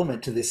occult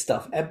element to this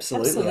stuff.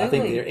 Absolutely. I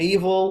think they're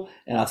evil,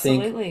 and I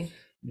think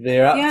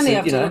they're up to. You only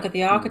have to look at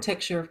the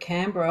architecture of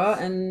Canberra,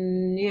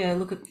 and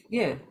look at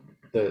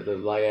the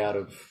layout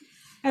of.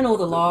 And all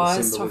the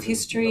lies of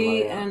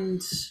history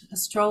and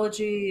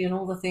astrology and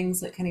all the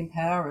things that can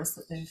empower us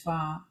that they've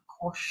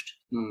quashed.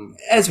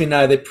 As we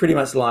know, they're pretty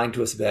much lying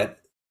to us about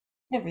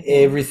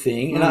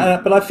everything.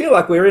 But I feel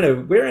like we're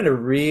in a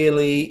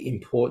really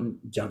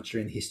important juncture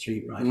in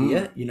history right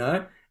here, you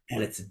know,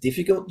 and it's a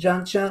difficult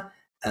juncture,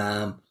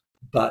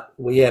 but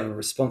we have a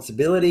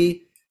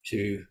responsibility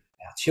to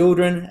our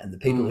children and the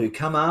people who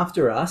come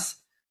after us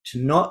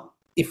to not,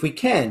 if we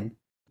can,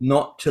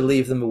 not to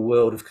leave them a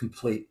world of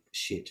complete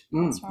shit.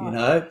 That's right. You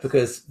know,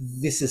 because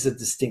this is a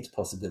distinct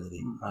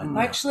possibility. Right now,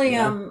 actually,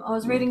 I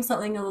was reading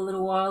something a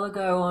little while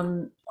ago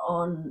on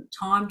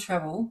time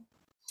travel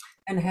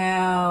and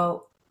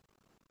how,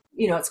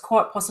 you know, it's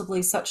quite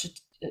possibly such a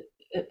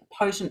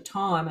potent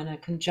time and a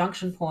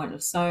conjunction point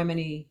of so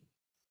many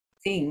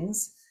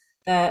things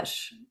that,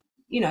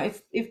 you know,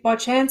 if by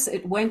chance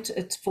it went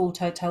its full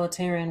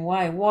totalitarian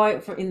way,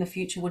 why in the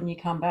future wouldn't you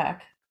come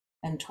back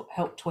and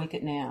help tweak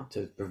it now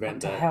to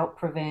prevent that? To help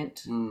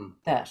prevent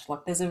that. Like,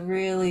 there's a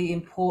really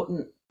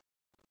important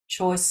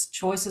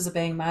choices are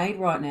being made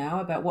right now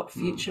about what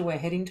future we're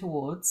heading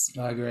towards.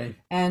 I agree.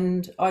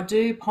 And I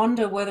do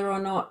ponder whether or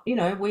not, you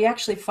know, we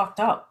actually fucked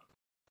up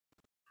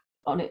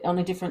on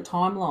a different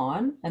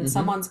timeline, and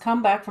someone's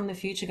come back from the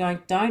future going,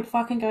 don't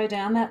fucking go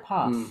down that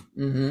path.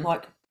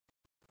 Like,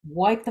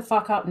 wake the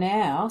fuck up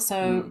now.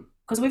 So,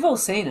 because we've all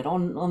seen it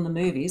on the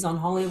movies, on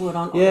Hollywood,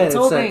 it's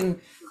all been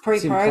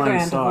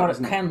pre-programmed of what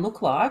it can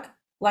look like.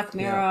 Black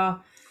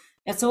Mirror,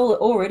 it's all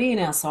already in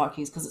our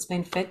psyches because it's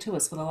been fed to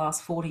us for the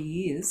last 40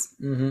 years.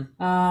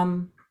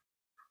 But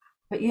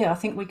yeah, I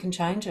think we can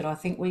change it. I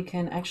think we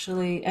can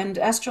actually, and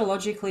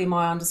astrologically,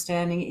 my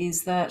understanding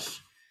is that,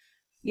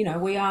 you know,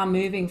 we are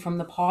moving from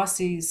the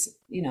Pisces,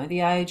 you know,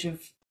 the age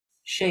of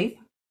sheep,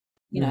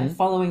 you know,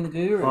 following the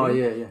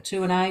guru,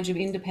 to an age of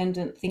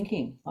independent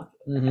thinking, like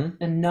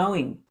and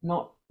knowing,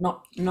 not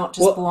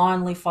just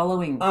blindly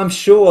following. I'm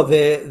sure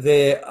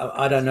they're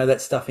I don't know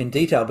that stuff in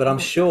detail, but I'm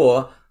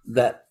sure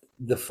that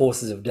the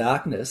forces of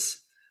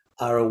darkness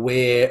are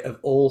aware of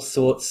all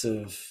sorts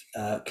of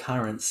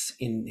currents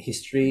in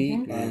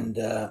history and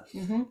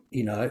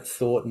you know,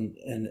 thought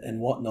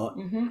and whatnot.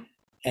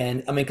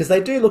 And I mean, because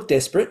they do look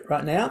desperate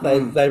right now.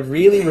 They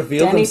really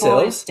reveal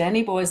themselves.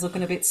 Danny Boy's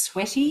looking a bit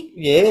sweaty.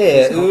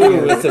 Yeah,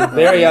 ooh, it's a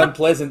very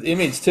unpleasant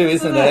image too,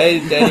 isn't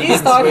it? Danny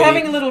He's like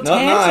having a little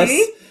tanty.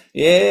 Nice.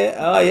 Yeah,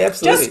 oh yeah,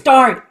 absolutely. Just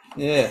don't.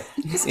 Yeah.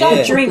 Just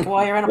don't drink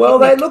while you're on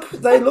a picnic.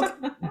 They look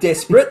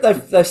desperate.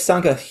 They've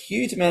sunk a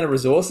huge amount of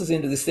resources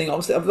into this thing.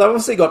 Obviously, they've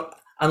obviously got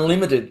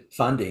unlimited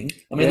funding.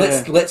 I mean,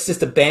 Yeah. let's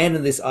just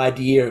abandon this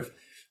idea of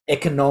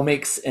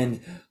economics and,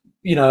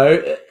 you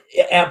know,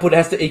 output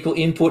has to equal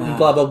input and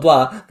blah, blah,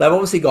 blah. They've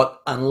obviously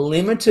got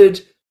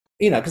unlimited,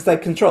 you know, because they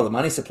control the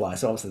money supply.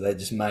 So obviously they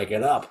just make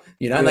it up,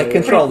 you know, and they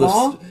control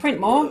print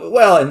more.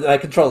 Well, and they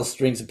control the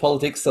strings of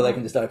politics, so they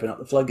can just open up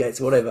the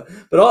floodgates or whatever.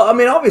 But I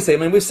mean, obviously,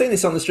 we've seen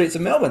this on the streets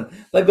of Melbourne.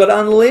 They've got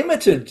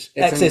unlimited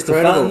access to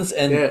funds,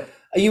 and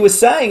you were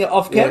saying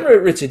off camera,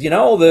 Richard, you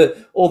know,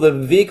 all the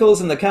vehicles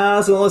and the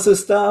cars and all this sort of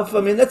stuff.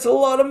 I mean, that's a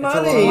lot of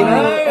money, you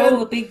know. All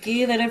the big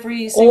gear that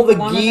every all the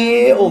one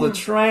gear, of them. all the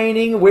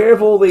training. Where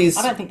have all these?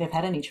 I don't think they've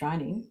had any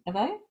training, have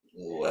they?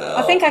 Well,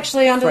 I think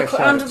actually under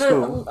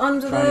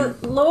the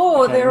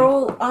law, they're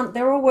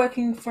all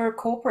working for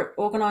corporate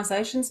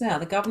organisations now.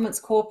 The government's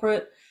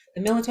corporate,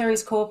 the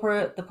military's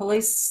corporate, the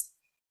police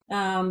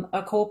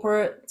are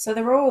corporate. So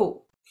they're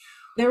all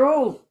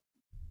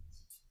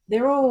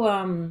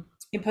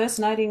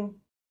impersonating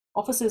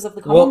officers of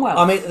the Commonwealth. Well,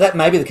 I mean, that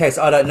may be the case.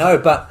 I don't know,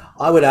 but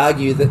I would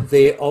argue that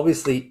they're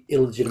obviously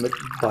illegitimate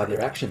by their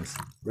actions,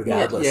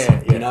 regardless.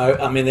 You know,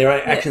 I mean, their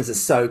actions are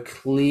so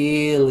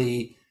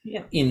clearly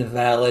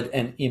invalid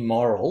and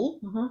immoral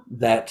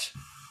that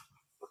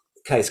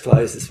case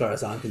closed as far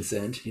as I'm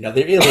concerned. You know,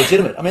 they're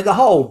illegitimate. I mean, the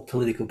whole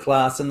political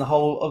class and the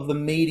whole of the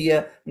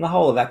media and the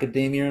whole of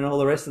academia and all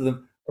the rest of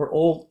them are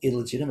all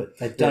illegitimate.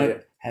 They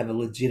don't have a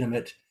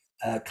legitimate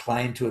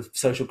claim to a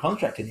social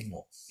contract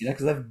anymore, you know,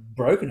 because they've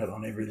broken it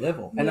on every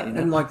level. And, you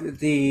know? and like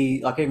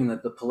even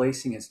the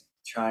policing has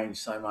changed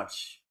so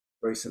much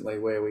recently,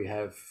 where we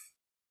have,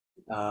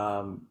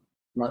 I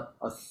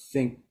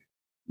think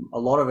a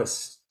lot of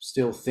us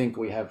still think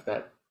we have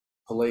that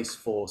police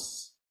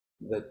force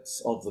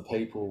that's of the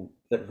people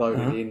that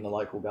voted in the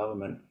local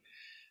government,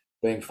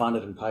 being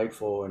funded and paid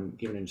for and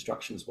given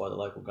instructions by the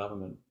local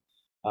government.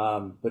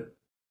 But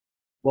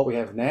what we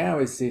have now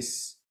is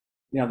this,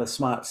 you know, the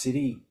smart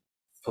city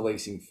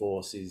policing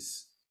force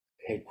is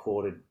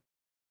headquartered,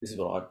 this is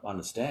what I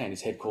understand,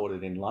 is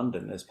headquartered in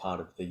London as part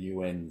of the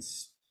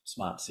UN's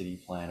smart city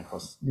plan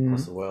across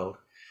the world.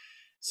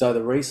 So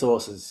the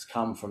resources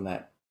come from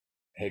that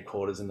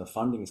headquarters and the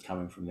funding's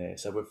coming from there.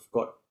 So we've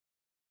got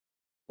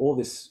all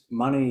this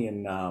money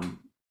and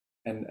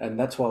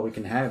that's why we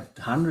can have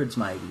hundreds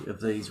maybe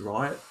of these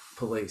riot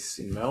police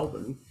in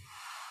Melbourne,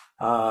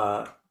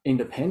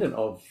 independent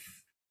of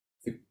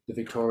the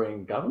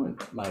Victorian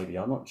government, maybe,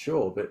 I'm not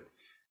sure, but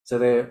so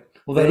they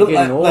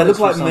look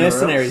like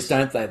mercenaries,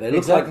 don't they? They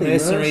look like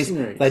mercenaries.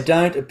 They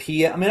don't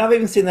appear. I mean, I've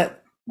even seen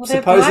that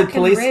supposed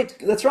police.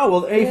 That's right.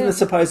 Well, even the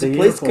supposed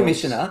police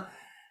commissioner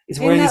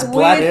is wearing this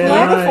black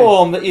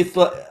uniform.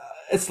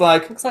 It's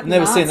like I've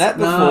never seen that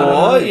before.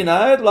 No. You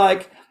know,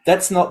 like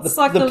that's not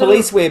the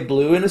police wear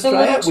blue in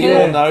Australia. We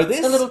all know this.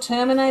 The little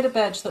Terminator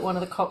badge that one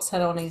of the cops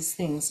had on his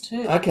things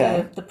too.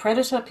 Okay. The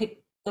Predator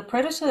the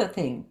Predator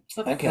thing.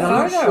 Okay.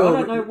 I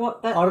don't know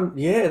what that.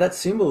 That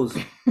symbol's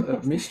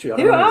a mystery.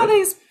 Who are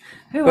these?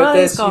 Who are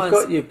these guys? You've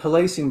got your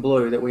police in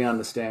blue that we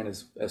understand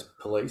as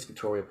police,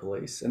 Victoria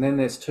Police, and then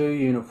there's two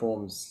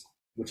uniforms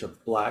which are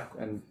black,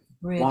 and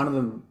red. one of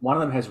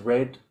them has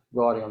red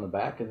writing on the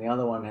back, and the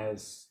other one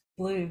has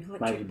blue,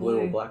 maybe blue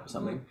or black or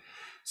something.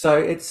 So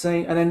it's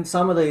and then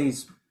some of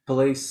these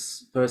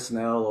police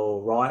personnel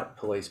or riot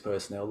police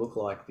personnel look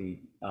like the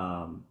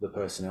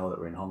personnel that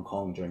were in Hong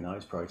Kong during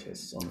those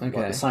protests, on like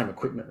the same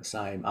equipment, the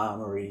same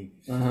armory,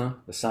 the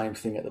same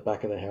thing at the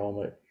back of the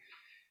helmet.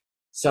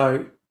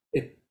 So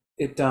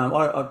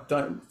I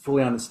don't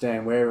fully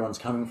understand where everyone's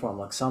coming from.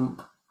 Like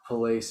some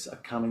police are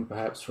coming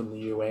perhaps from the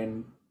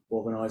UN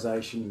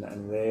organisation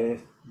and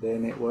their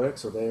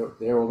networks or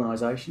their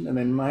organisation, and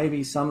then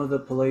maybe some of the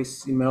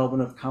police in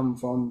Melbourne have come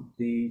from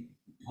the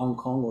Hong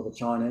Kong or the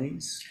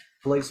Chinese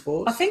police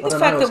force. I think the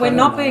fact that we're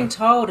not being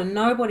told and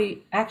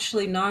nobody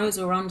actually knows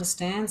or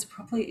understands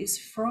properly is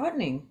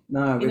frightening.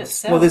 No, in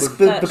itself.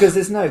 Well, because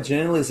there's no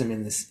journalism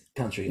in this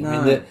country. No.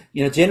 I mean,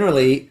 you know,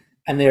 generally,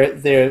 and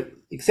there are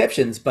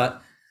exceptions,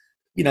 but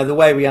you know, the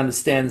way we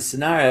understand the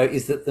scenario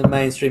is that the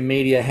mainstream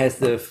media has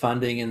the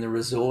funding and the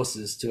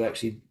resources to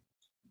actually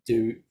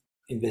do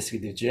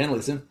investigative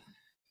journalism.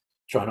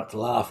 Try not to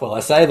laugh while I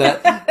say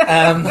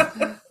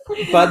that.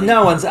 But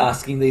no one's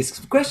asking these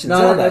questions,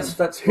 are they?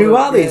 Who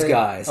are these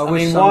guys? I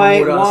mean,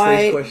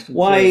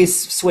 why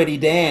is Sweaty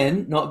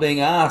Dan not being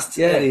asked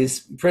at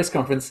his press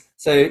conference?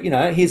 So, you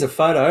know, here's a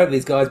photo of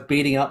these guys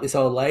beating up this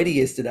old lady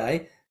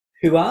yesterday.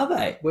 Who are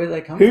they? Where do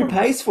they come from? Who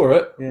pays for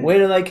it? Yeah. Where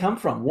do they come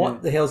from?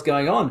 What the hell's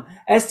going on?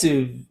 As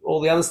to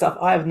all the other stuff,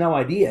 I have no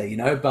idea, you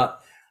know, but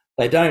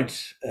they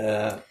don't,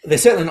 they're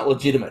certainly not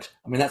legitimate.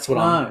 I mean, that's what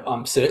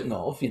I'm certain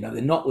of, you know,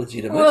 they're not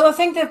legitimate. Well, I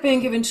think they've been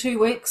given 2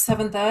 weeks,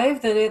 haven't they?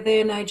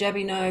 They're no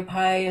jabby, no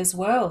pay as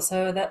well.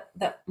 So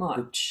that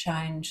might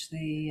change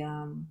the...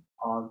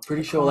 I'm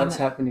pretty sure that's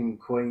happened in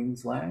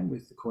Queensland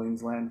with the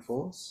Queensland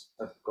Force.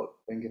 They've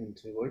been given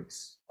 2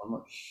 weeks. I'm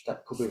not sure,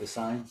 that could be the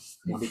same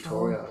in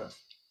Victoria.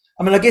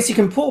 I mean, I guess you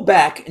can pull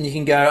back and you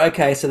can go,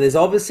 okay, so there's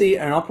obviously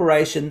an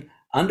operation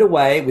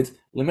underway with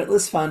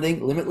limitless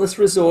funding, limitless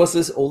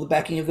resources, all the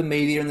backing of the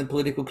media and the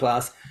political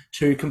class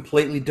to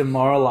completely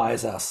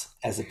demoralize us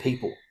as a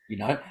people, you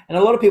know. And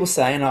a lot of people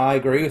say, and I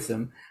agree with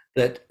them,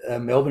 that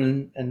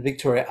Melbourne and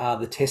Victoria are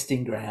the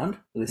testing ground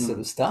for this sort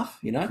of stuff,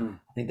 you know.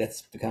 I think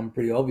that's become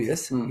pretty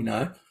obvious, you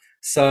know.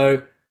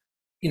 So,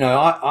 you know,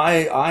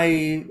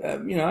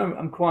 you know,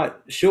 I'm quite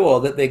sure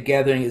that they're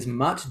gathering as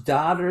much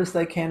data as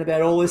they can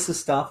about all this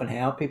stuff and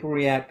how people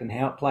react and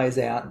how it plays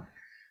out,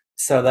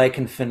 so they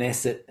can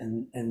finesse it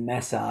and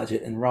massage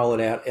it and roll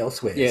it out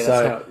elsewhere. Yeah,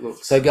 that's how it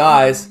looks. So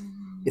guys,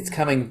 it's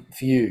coming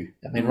for you.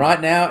 I mean,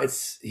 right now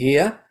it's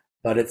here,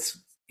 but it's,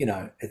 you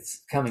know,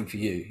 it's coming for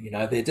you. You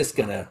know, they're just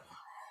gonna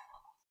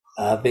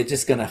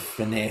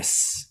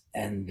finesse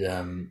and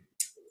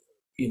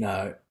you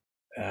know,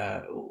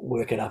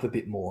 work it up a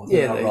bit more.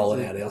 Yeah, Not roll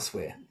it out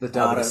elsewhere. The I would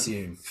data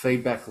assume.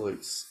 feedback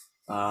loops,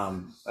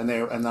 and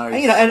those.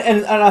 And, you know,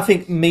 and I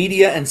think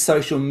media and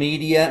social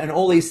media and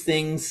all these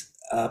things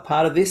are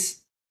part of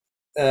this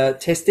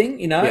testing.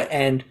 You know,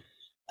 and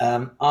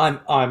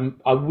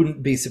I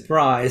wouldn't be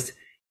surprised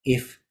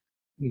if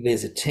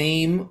there's a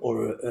team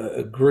or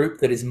a group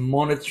that is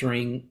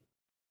monitoring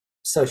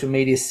social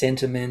media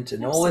sentiment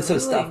and all that sort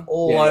of stuff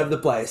all over the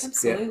place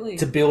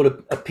to build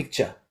a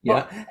picture.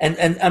 Yeah.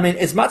 And I mean,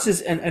 as much as,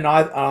 and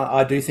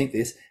I do think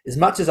this, as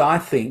much as I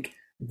think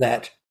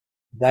that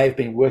they've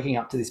been working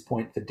up to this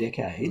point for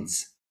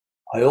decades,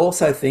 I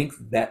also think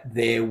that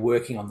they're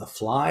working on the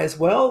fly as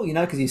well, you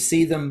know, because you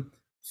see them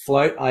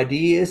float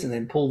ideas and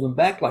then pull them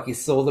back, like you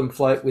saw them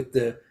float with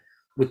the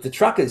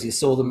truckers. You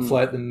saw them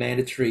float the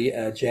mandatory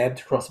jab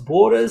to cross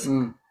borders.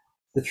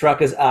 The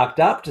truckers arced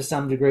up to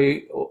some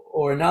degree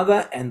or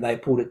another, and they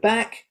pulled it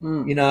back.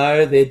 You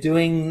know,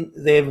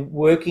 they're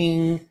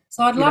working.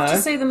 So I'd love to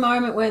see the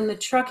moment when the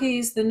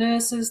truckies, the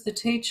nurses, the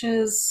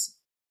teachers,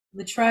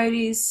 the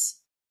tradies,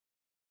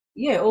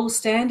 all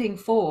standing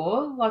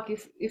for, like,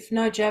 if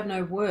no jab,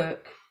 no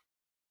work,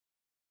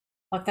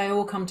 like they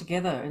all come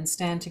together and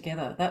stand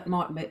together. That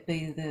might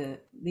be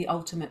the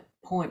ultimate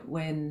point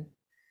when,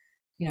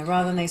 you know,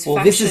 rather than these factions.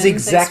 Well, this is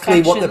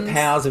exactly what the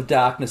powers of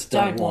darkness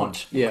don't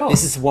want. Yeah.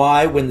 This is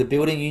why when the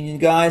building union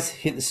guys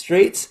hit the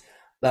streets,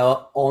 they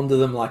were onto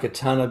them like a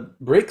ton of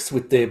bricks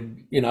with their,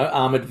 you know,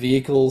 armored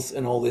vehicles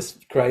and all this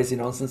crazy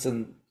nonsense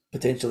and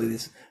potentially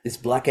this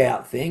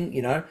blackout thing,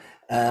 you know.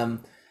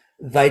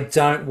 They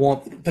don't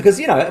want, because,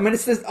 you know, I mean,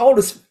 it's the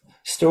oldest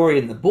story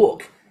in the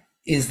book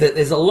is that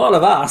there's a lot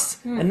of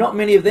us and not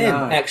many of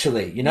them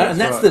actually, you know, and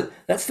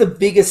that's the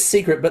biggest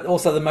secret, but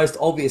also the most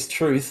obvious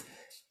truth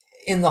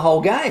in the whole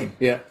game.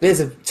 Yeah,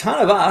 there's a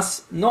ton of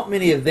us, not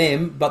many of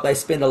them, but they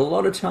spend a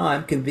lot of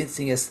time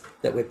convincing us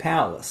that we're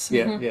powerless.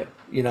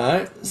 You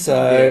know,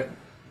 so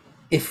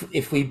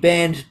if we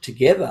band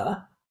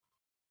together,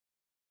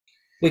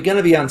 we're going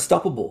to be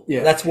unstoppable.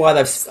 That's why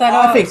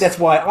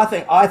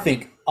I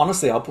think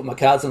honestly, I'll put my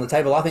cards on the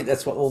table. I think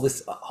that's what all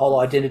this whole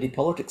identity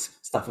politics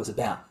stuff was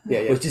about.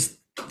 Was just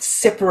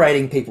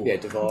separating people.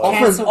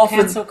 Divide.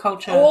 Cancel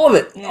culture. All of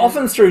it.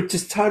 Often through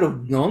just total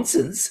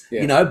nonsense.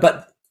 You know,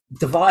 but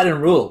divide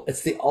and rule.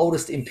 It's the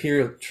oldest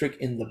imperial trick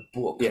in the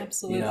book.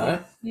 Absolutely. You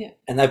know?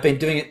 And they've been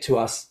doing it to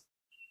us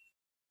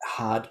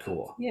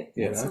hardcore.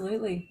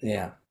 Absolutely.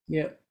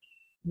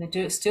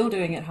 They're still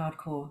doing it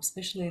hardcore,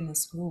 especially in the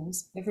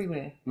schools,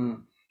 everywhere.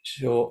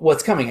 Sure. Well,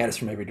 it's coming at us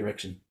from every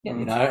direction. You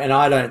know, and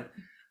I don't,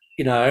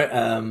 you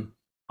know,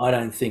 I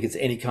don't think it's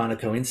any kind of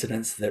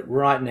coincidence that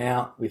right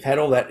now we've had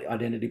all that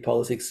identity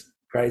politics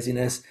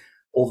craziness.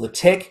 All the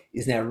tech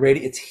is now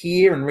ready. It's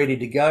here and ready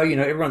to go. You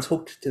know, everyone's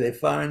hooked to their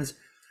phones.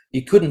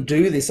 You couldn't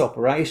do this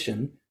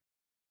operation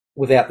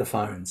without the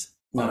phones,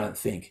 I don't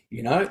think,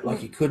 you know,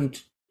 like you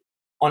couldn't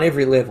on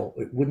every level.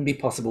 It wouldn't be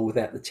possible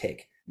without the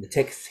tech. The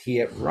tech's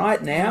here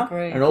right now,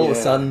 and all of a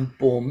sudden,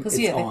 boom, it's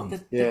on.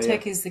 The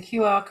tech is the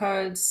QR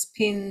codes,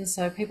 pins,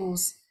 so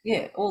people's,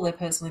 all their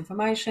personal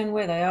information,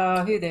 where they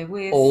are, who they're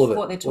with, all of it.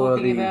 What they're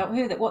talking about,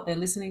 what they're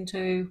listening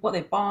to, what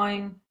they're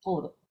buying, all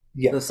of it.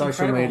 The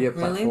social media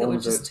platforms. Really, that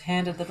we've just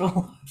handed it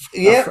all.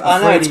 I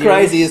know, it's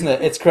crazy, isn't it?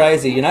 It's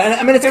crazy, you know. And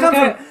I mean,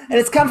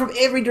 it's come from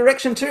every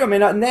direction too. I mean,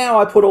 now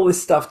I put all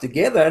this stuff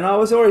together, and I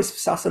was always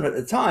sussing it at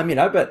the time, you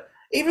know. But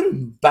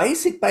even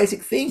basic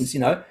things, you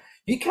know,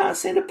 you can't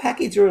send a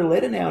package or a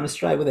letter now in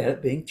Australia without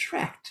it being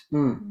tracked.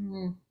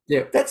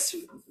 That's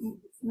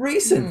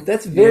recent.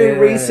 That's very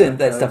recent.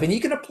 That stuff, and you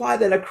can apply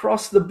that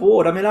across the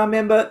board. I mean, I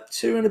remember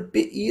 2 and a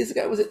bit years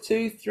ago. Was it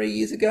 2-3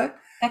 years ago?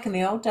 Back in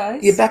the old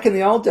days. Yeah, back in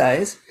the old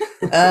days.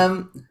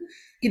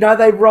 You know,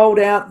 they rolled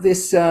out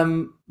this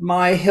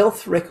My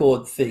Health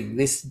Record thing,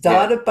 this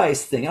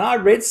database thing. And I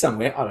read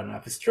somewhere, I don't know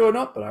if it's true or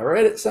not, but I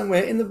read it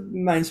somewhere in the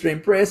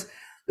mainstream press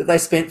that they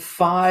spent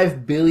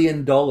 $5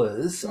 billion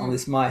on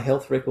this My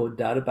Health Record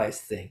database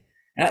thing.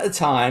 And at the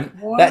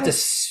time, that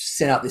just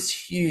sent out this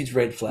huge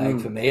red flag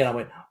for me. And I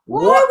went,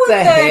 what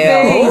the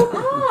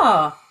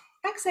hell?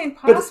 Vaccine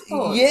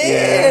passport.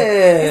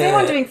 Is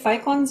anyone doing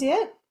fake ones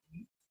yet?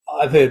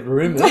 I've heard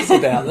rumours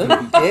about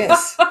them.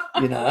 Yes,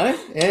 you know,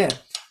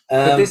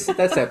 but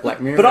that's that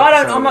Black Mirror. But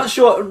I'm not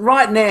sure.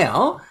 Right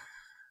now,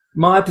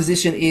 my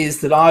position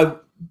is that I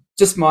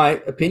just my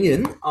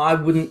opinion, I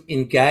wouldn't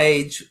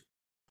engage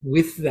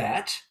with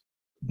that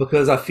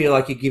because I feel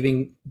like you're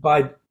giving,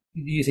 by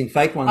using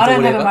fake ones I or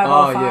don't have whatever. a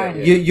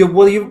mobile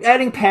phone. You're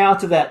adding power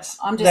to that.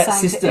 I'm just that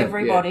saying system. to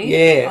everybody.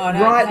 Yeah. I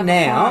don't Right have a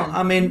now, phone.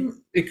 I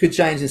mean, it could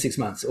change in 6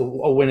 months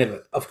or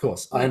whenever. Of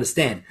course, I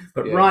understand.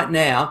 But right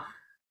now,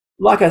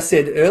 like I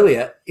said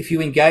earlier, if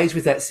you engage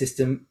with that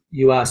system,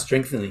 you are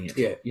strengthening it.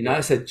 Yeah. You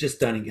know, so just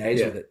don't engage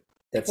with it.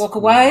 That's Walk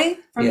away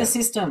from the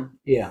system.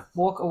 Yeah.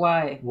 Walk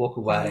away.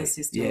 From the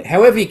system. Yeah.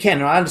 However you can.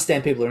 And I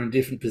understand people are in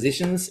different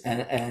positions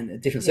and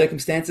different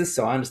circumstances.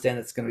 So I understand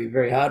it's going to be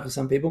very hard for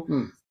some people.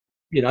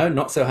 You know,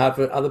 not so hard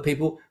for other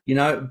people, you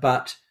know,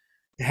 but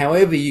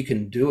however you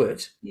can do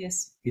it,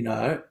 yes, you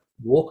know,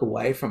 walk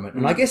away from it.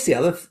 And I guess the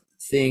other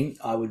thing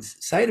I would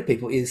say to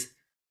people is,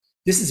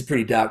 this is a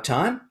pretty dark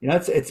time. You know,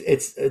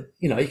 it's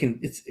you know,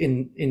 it's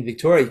in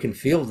Victoria, you can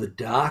feel the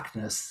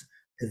darkness.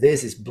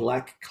 There's this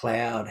black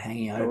cloud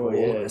hanging over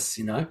all of us,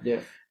 you know. Yeah.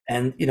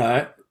 And, you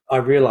know, I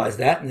realize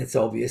that, and it's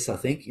obvious, I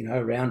think, you know,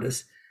 around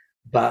us.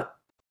 But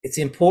it's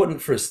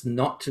important for us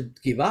not to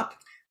give up.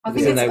 I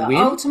think it's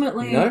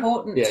ultimately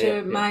important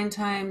to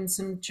maintain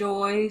some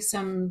joy,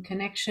 some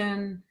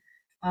connection,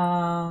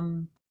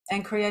 and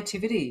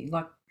creativity,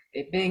 like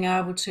being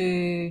able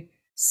to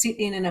sit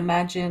in and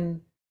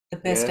imagine the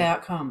best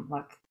outcome,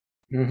 like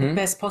the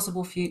best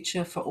possible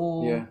future for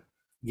all.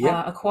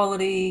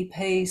 Equality,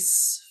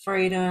 peace,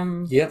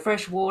 freedom,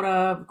 fresh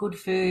water, good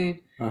food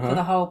for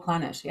the whole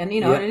planet. And,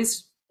 you know, it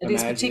is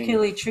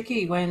particularly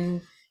tricky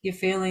when you're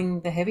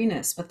feeling the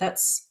heaviness, but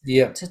that's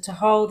to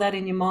hold that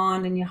in your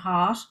mind and your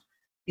heart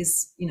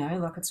is, you know,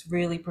 like it's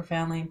really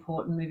profoundly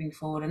important moving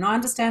forward. And I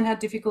understand how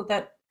difficult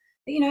that,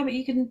 you know, but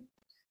you can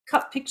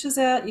cut pictures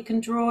out, you can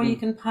draw, you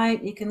can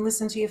paint, you can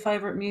listen to your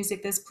favorite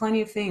music. There's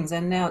plenty of things.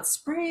 And now it's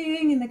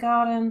spring in the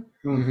garden.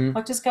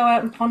 Like just go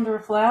out and ponder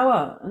a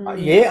flower. And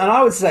and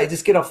I would say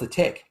just get off the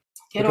tech.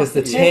 Because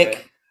the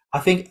tech, I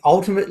think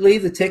ultimately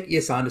the tech,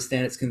 yes, I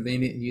understand it's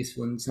convenient and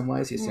useful in some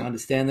ways. Yes, I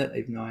understand that,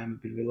 even though I am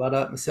a bit of a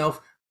Luddite myself.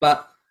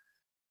 But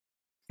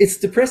it's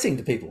depressing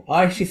to people.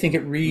 I actually think it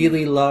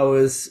really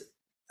lowers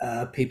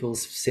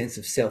people's sense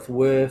of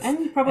self-worth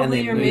and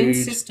probably your immune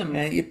system,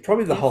 and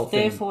probably the whole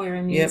thing. Therefore, your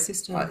immune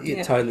system.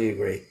 I totally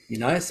agree. You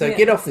know, so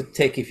get off the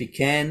tech if you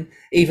can.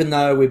 Even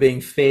though we're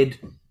being fed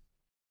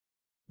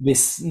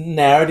this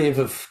narrative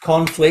of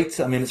conflict,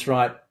 I mean, it's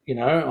right, you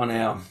know, on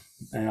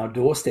our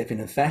doorstep in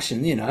a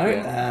fashion. You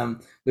know,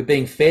 we're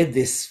being fed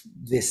this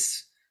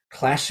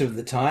clash of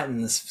the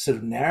titans sort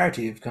of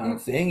narrative kind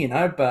of thing. You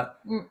know, but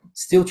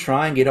still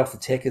try and get off the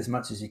tech as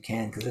much as you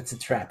can, because it's a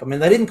trap. I mean,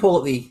 they didn't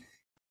call it the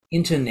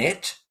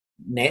internet,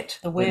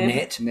 the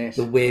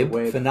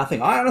web for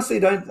nothing. I honestly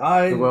don't.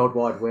 The World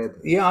Wide Web.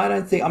 Yeah, I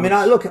don't think. I mean,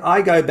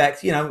 I go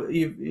back. You know,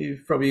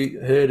 you've probably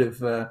heard of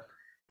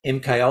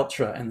MK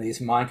Ultra and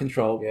these mind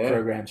control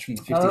programs from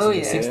the 50s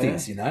and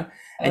 60s. You know,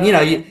 and you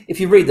know, if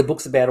you read the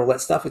books about all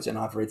that stuff, which, and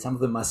I've read some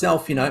of them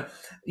myself, you know,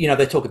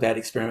 they talk about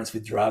experiments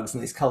with drugs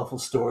and these colourful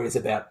stories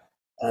about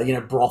you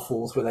know,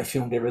 brothels where they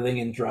filmed everything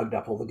and drugged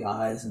up all the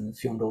guys and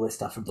filmed all their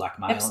stuff for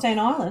blackmail. Epstein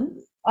Island.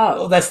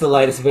 Oh, that's the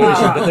latest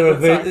version. But there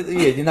were,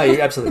 you know,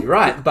 you're absolutely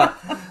right. But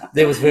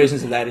there was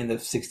versions of that in the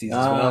 60s as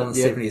well and the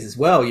 70s as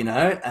well. You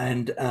know,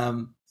 and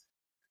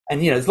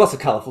you know, there's lots of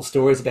colourful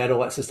stories about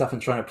all that sort of stuff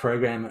and trying to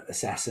program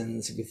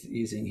assassins with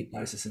using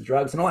hypnosis and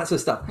drugs and all that sort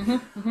of stuff.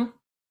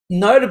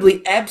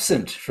 Notably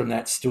absent from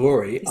that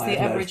story is the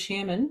average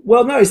human.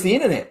 Well, no, it's the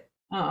internet.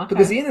 Oh, okay.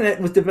 Because the internet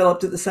was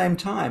developed at the same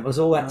time as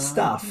all that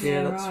stuff.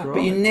 Yeah, that's right.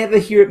 But you never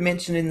hear it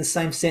mentioned in the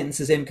same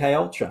sentence as MK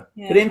Ultra.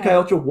 But MK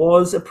Ultra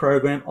was a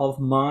program of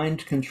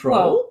mind control.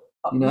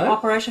 Well, you know,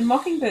 Operation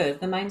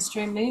Mockingbird, the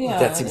mainstream media.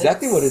 That's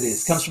exactly what it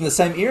is. Comes from the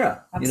same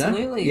era.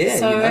 Absolutely. You know?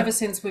 So ever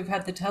since we've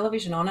had the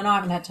television on, and I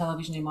haven't had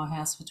television in my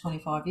house for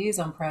 25 years,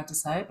 I'm proud to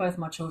say. Both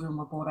my children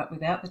were brought up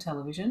without the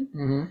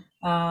television.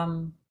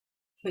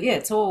 But yeah,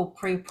 it's all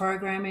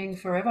pre-programming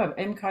forever.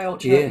 MK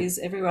Ultra is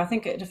everywhere. I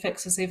think it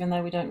affects us even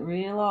though we don't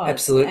realise.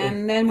 Absolutely.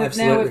 And then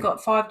now we've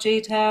got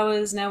 5G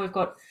towers. Now we've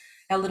got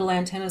our little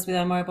antennas with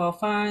our mobile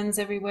phones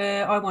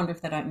everywhere. I wonder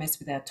if they don't mess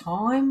with our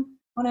time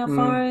on our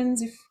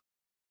phones. If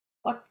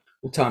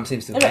well, time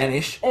seems to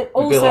vanish. It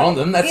we also on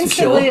them, that's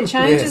instantly for sure. It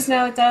changes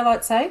now with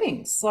daylight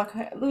savings. Like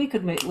we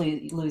could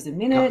lose a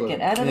minute, get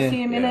added a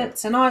few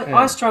minutes. And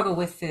I struggle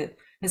with the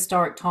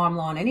historic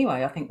timeline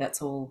anyway. I think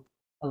that's all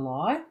a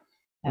lie.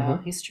 Our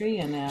history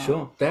and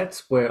our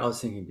That's where I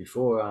was thinking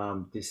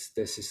before. There's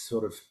this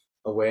sort of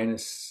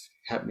awareness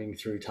happening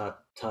through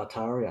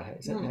Tartaria.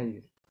 Is that how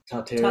you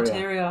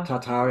Tartaria?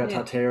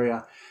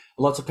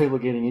 Lots of people are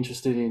getting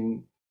interested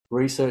in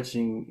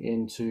researching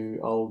into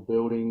old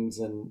buildings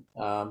and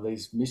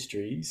these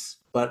mysteries,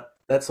 but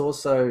that's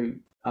also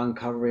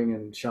uncovering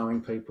and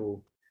showing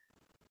people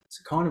it's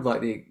kind of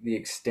like the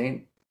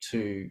extent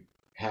to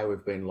how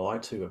we've been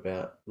lied to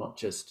about not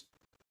just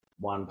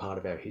one part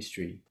of our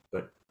history,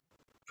 but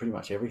pretty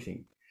much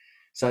everything.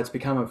 So it's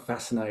become a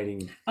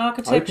fascinating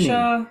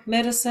architecture,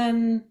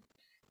 medicine,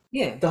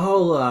 the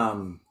whole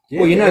well,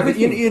 you know,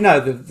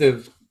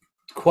 the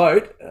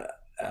quote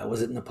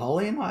was it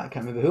Napoleon? I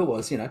can't remember who it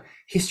was.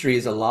 History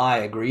is a lie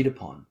agreed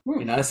upon.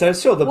 So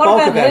sure, the What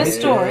bulk about of our their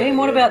history. story? And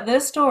what about their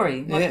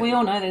story? Like Yeah. we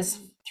all know there's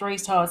 3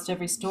 sides to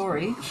every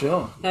story.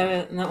 Sure.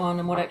 And that one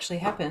and what actually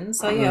happened.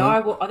 So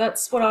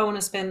that's what I want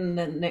to spend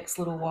the next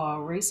little while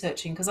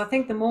researching, because I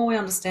think the more we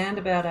understand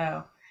about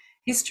our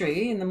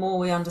history and the more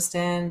we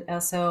understand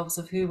ourselves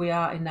of who we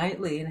are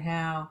innately and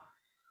how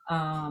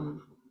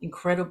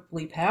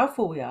incredibly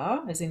powerful we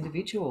are as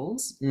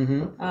individuals,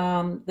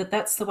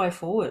 that's the way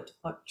forward.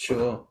 Like,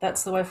 Sure.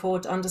 that's the way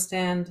forward to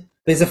understand.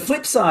 There's a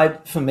flip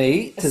side for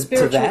me to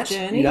that,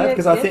 journey,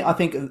 because I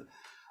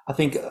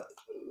think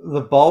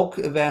the bulk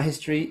of our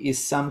history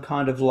is some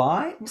kind of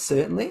lie.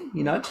 Certainly,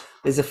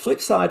 there's a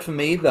flip side for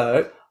me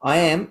though.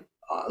 I'm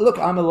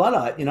a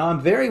Luddite. I'm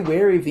very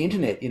wary of the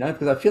internet.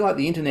 Because I feel like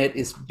the internet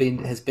has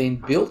been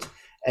built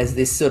as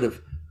this sort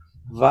of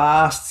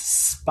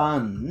vast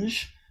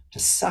sponge to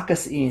suck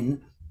us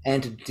in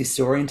and to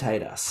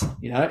disorientate us.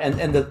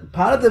 And the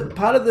part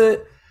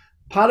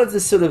of the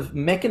sort of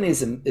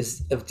mechanism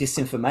of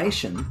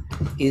disinformation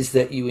is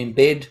that you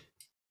embed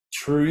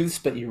truths,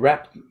 but you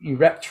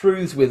wrap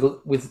truths with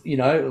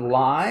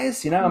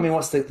lies. I mean,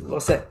 what's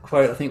that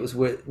quote? I think it was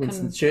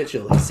Winston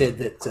Churchill. He said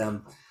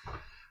that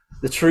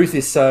the truth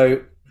is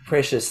so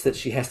precious that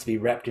she has to be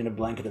wrapped in a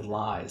blanket of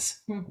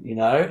lies.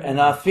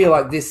 And I feel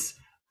like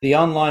the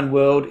online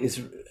world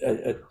is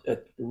a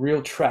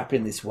real trap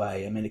in this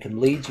way. I mean, it can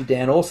lead you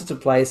down all sorts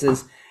of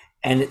places,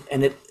 and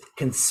it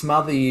can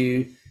smother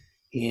you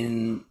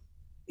in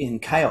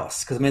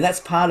chaos. Because I mean, that's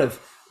part of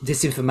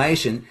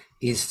disinformation,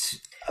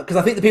 because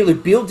I think the people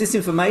who build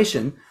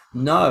disinformation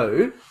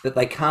know that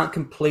they can't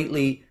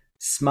completely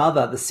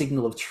smother the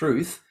signal of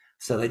truth,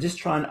 so they just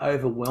try and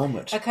overwhelm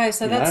it. Okay,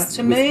 so that's,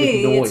 to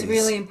me, it's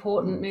really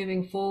important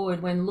moving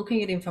forward when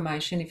looking at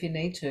information, if you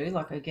need to,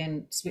 like,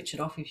 again, switch it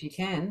off if you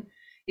can,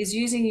 is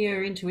using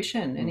your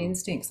intuition and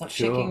instincts, like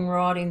checking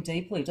right in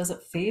deeply. Does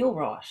it feel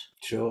right?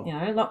 Sure.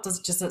 Not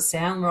does it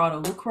sound right or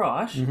look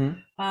right?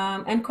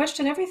 And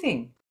question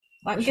everything.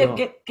 Like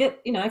get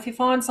if you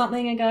find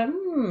something and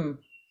go,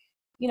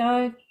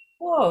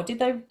 whoa, did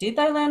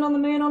they land on the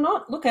moon or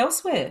not? Look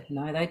elsewhere.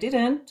 No, they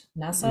didn't.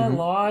 NASA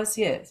lies.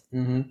 Yes.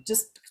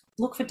 Just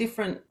look for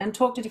and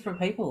talk to different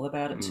people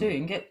about it too,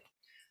 and get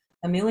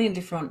a million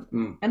different,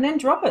 and then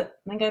drop it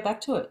and then go back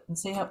to it and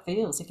see how it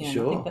feels again.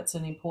 Sure. I think that's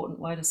an important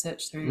way to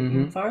search through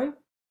info.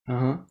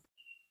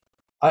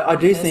 I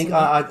do think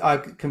I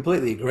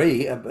completely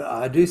agree.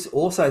 I do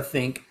also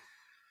think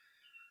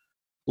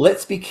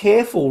let's be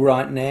careful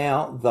right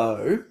now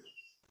though,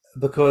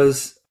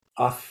 because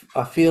I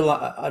feel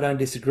like I don't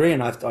disagree,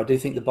 and I do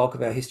think the bulk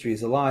of our history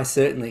is a lie,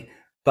 certainly,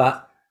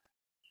 but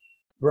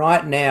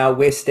right now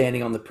we're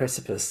standing on the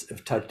precipice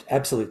of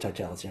absolute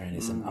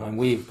totalitarianism. I mean,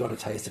 we've got a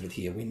taste of it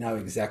here. We know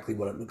exactly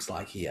what it looks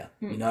like here.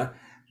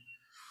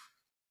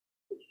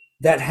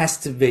 That has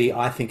to be,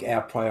 I think,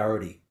 our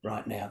priority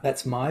right now.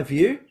 That's my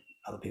view.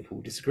 Other people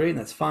will disagree, and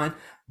that's fine,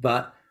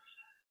 but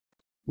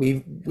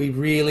we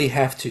really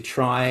have to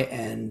try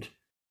and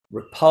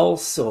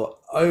repulse or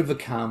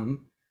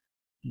overcome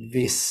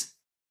this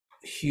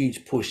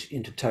huge push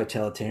into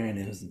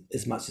totalitarianism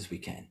as much as we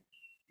can,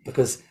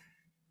 because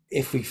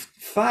if we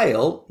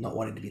fail, not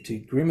wanting to be too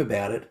grim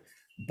about it,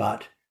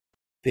 but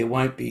there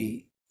won't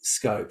be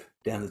scope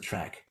down the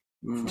track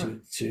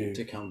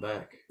to come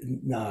back.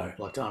 No,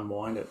 like to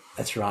unwind it.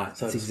 That's right.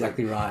 That's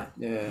exactly right.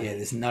 Yeah.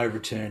 There's no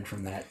return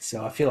from that.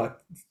 So I feel like,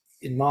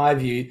 in my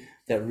view,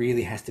 that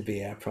really has to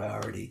be our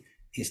priority,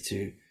 is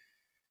to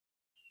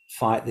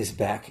fight this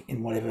back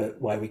in whatever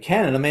way we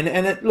can. And I mean,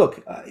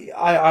 look,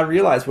 I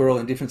realize we're all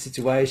in different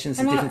situations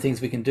and different things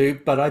we can do,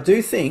 but I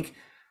do think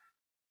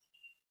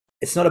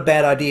it's not a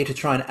bad idea to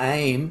try and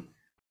aim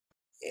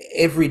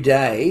every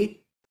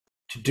day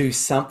to do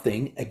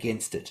something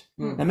against it,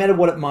 no matter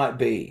what it might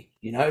be.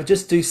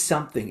 Just do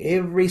something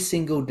every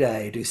single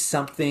day. Do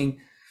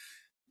something,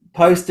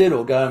 post it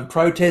or go and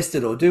protest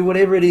it or do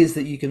whatever it is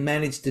that you can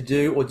manage to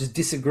do, or just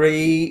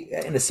disagree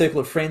in a circle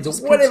of friends,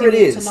 or whatever it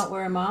is. To not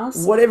wear a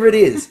mask. Whatever it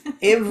is,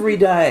 every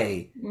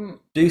day,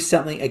 do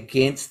something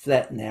against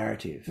that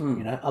narrative.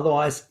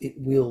 Otherwise it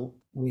will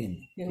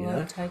win. It will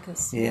overtake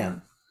us. Yeah.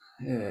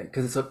 Yeah,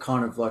 because it's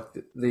kind of like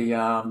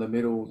the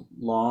middle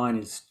line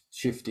is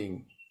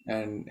shifting,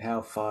 and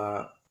how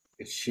far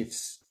it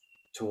shifts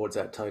towards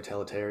that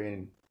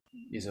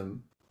totalitarianism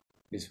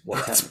is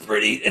what's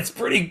happening. It's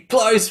pretty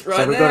close right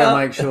now. So we've got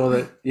to make sure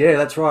that,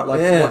 that's right.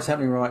 Like what's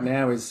happening right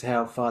now is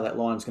how far that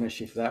line's going to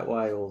shift that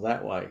way or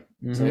that way.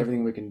 So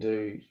everything we can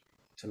do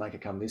to make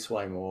it come this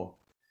way more,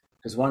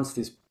 because once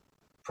this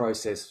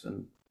process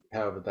and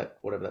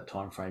whatever that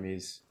time frame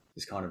is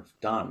kind of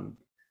done,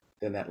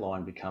 then that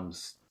line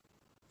becomes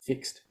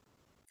fixed.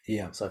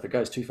 Yeah. So if it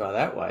goes too far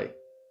that way,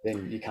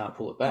 then you can't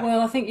pull it back.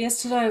 Well, I think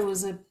yesterday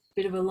was a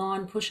bit of a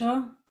line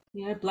pusher,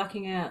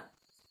 blacking out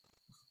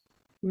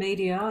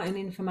media and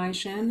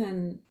information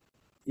and...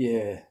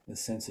 Yeah, the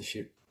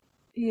censorship.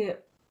 Yeah.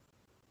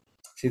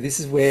 See, this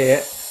is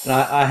where, and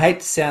I hate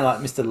to sound like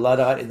Mr.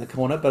 Luddite in the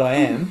corner, but I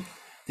am.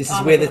 This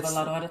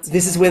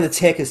is where the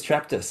tech has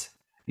trapped us.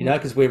 you know,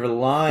 because we're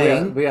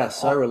relying. We are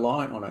so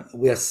reliant on it.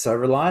 We are so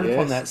reliant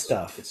upon Yes, that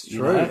stuff. It's you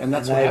true, know, and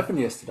that's what happened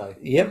yesterday.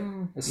 Yep.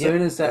 As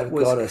soon as that they've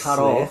was got us cut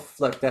there. off,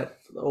 like that,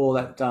 all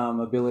that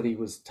ability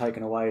was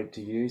taken away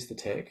to use the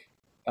tech.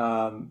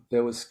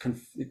 There was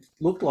it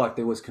looked like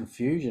there was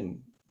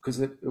confusion because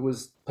it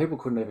was people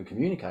couldn't even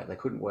communicate. They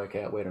couldn't work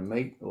out where to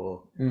meet,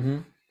 or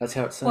that's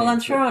how it seemed. Well,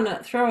 and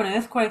throw an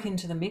earthquake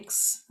into the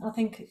mix. I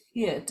think,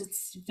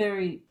 it's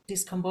very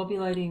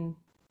discombobulating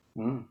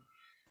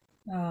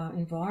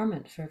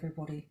environment for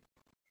everybody.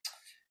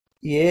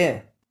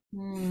 Yeah.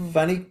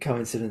 Funny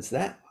coincidence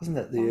that, wasn't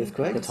it? The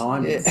earthquake. The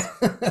time.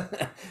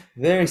 Yeah.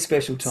 Very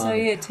special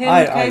time. So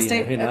 10 k's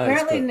deep. who knows,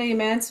 Apparently but- near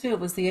Mansfield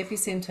was the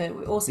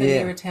epicenter. Also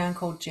near a town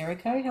called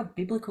Jericho. How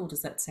biblical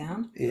does that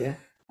sound? Yeah.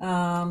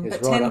 It's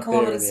But right 10 up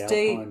kilometres there in the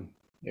deep. Alpine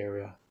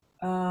area.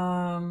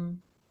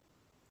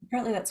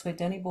 Apparently that's where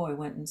Danny Boy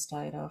went and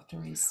stayed after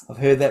his. I've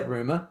heard that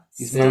rumor.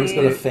 His mum's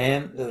got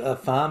a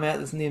farm out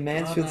that's near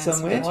Mansfield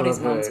somewhere. What his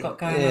That's what I've mum's heard. got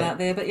going on out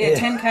there. But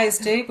 10 k's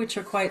deep, which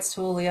equates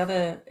to all the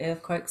other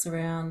earthquakes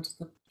around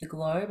the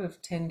globe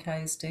of 10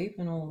 k's deep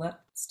and all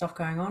that stuff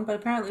going on. But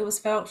apparently it was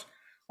felt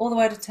all the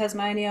way to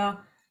Tasmania,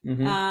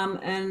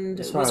 and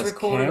it far was as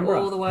recorded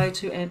Canberra. all the way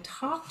to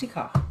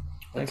Antarctica.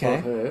 That's Okay.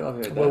 what I've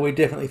heard Well, that. we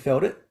definitely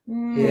felt it.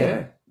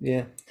 Yeah.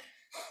 Yeah.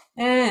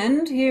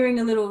 And hearing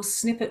a little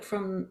snippet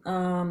from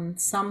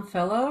some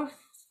fella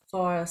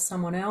via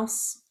someone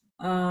else,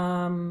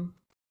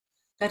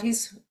 that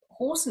his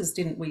horses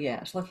didn't wig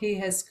out. Like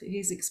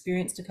he's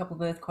experienced a couple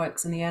of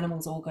earthquakes and the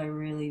animals all go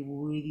really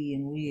wiggy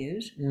and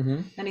weird.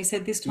 And he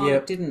said this time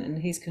it didn't, and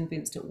he's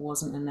convinced it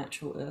wasn't a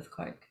natural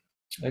earthquake.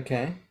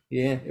 Okay.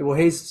 Yeah. Well,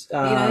 he's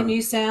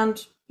New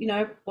sound,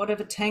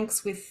 whatever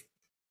tanks with.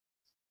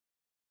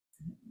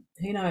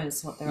 Who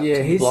knows what they're up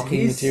to.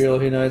 Blocking material.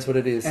 Who knows what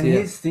it is? And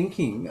his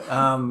thinking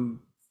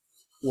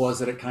was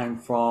that it came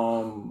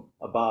from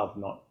above,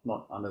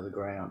 not under the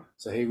ground.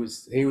 So he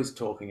was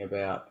talking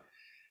about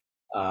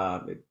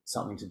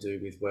something to do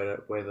with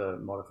weather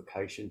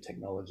modification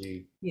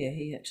technology. Yeah,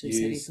 he actually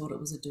said he thought it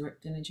was a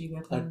direct energy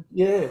weapon.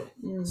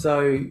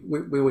 So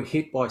we were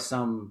hit by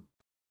some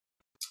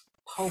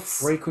Pulse.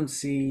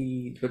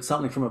 frequency, but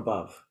something from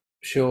above.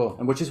 Sure.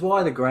 And which is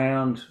why the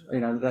ground,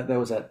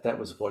 that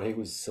was what he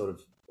was sort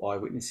of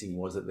eyewitnessing,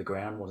 was that the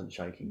ground wasn't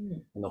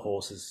shaking and the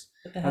horses.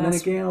 And then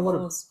again, a lot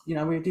of,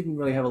 we didn't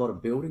really have a lot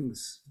of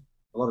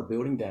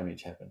building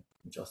damage happen,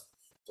 which I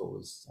thought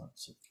was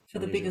for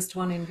the biggest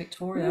one in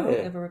Victoria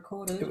ever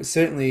recorded. It was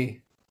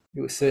certainly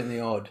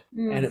odd,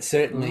 and it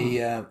certainly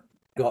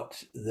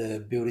got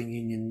the building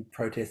union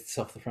protests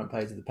off the front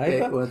page of the paper.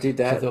 Yeah, well, it did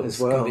that I thought as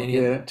was well.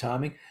 convenient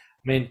timing. I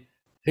mean,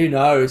 who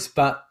knows?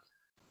 But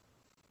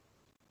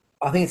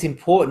I think it's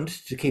important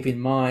to keep in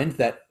mind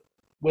that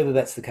whether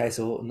that's the case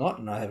or not,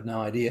 and I have no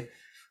idea,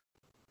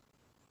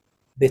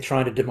 they're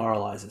trying to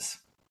demoralize us,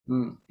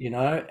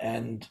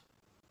 and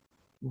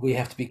we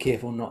have to be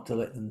careful not to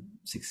let them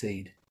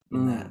succeed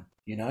in that,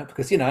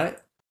 because,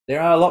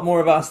 there are a lot more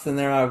of us than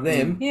there are of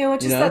them. Yeah, well,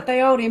 just that the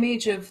old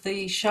image of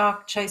the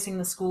shark chasing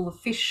the school of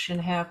fish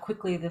and how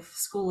quickly the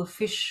school of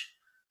fish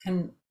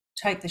can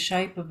take the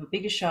shape of a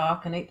bigger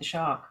shark and eat the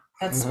shark.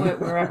 That's where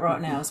we're at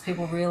right now, is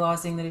people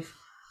realising that if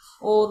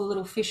all the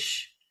little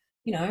fish,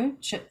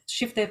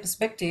 shift their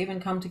perspective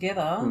and come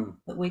together,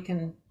 that we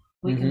can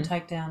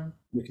take down.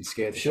 We can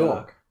scare the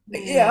shark.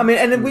 Yeah, I mean,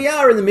 and we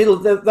are in the middle.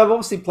 They've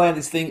obviously planned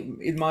this thing,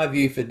 in my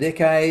view, for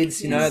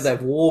decades.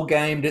 They've war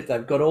gamed it.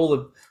 They've got all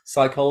the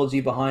psychology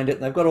behind it.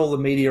 And they've got all the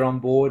media on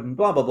board and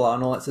blah, blah, blah,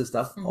 and all that sort of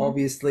stuff,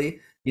 obviously,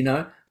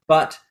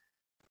 but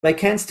they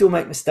can still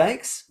make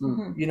mistakes,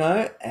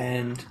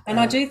 and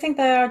I do think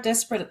they are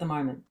desperate at the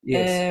moment.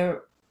 Yes.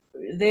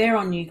 They're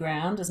on new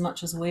ground as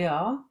much as we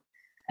are,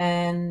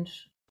 and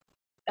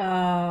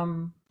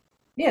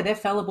they're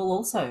fallible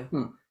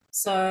also.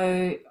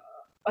 So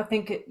I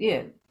think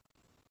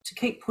to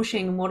keep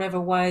pushing in whatever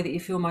way that you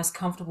feel most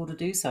comfortable to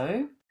do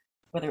so,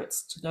 whether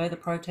it's to go to the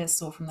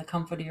protests or from the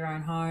comfort of your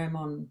own home,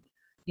 on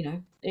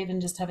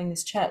even just having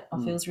this chat, I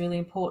feel is really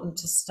important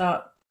to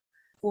start,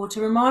 or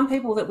to remind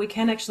people that we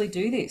can actually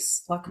do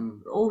this. Like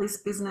all this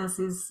business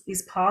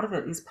is part of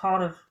it, is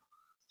part of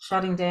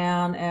shutting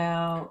down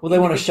our. Well, they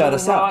want to shut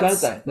us up,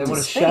 don't they? They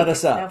want to shut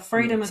us up. Our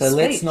freedom of so speech.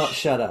 let's not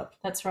shut up.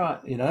 That's right.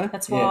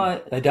 That's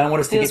why they don't want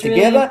us to get feels really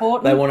together.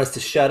 important. They want us to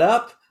shut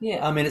up.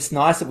 Yeah. I mean, it's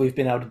nice that we've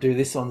been able to do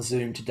this on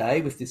Zoom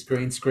today with this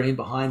green screen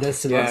behind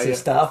us and lots of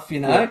stuff.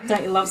 Don't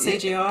you love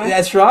CGI?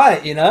 That's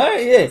right. You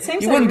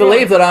Seems wouldn't real.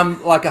 believe that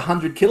I'm like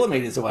 100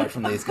 kilometers away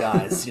from these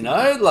guys.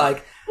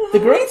 Like the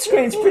green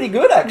screen's pretty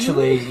good,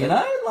 actually.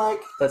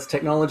 That's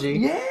technology.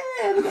 Yeah,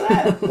 look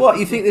at that. What,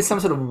 you think there's some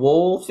sort of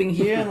wall thing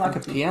here and like a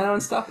piano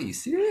and stuff? Are you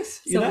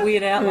serious? It's a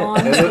weird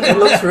outline. It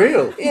looks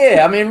real.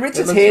 Yeah, I mean,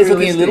 Richard's looks hair's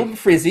looking a realistic. little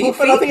frizzy,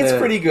 but I think it's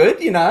pretty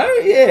good, Yeah,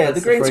 That's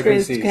the green the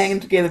screen's frequencies. hanging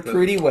together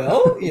pretty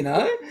well,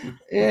 Yeah.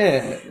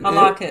 I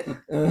like it.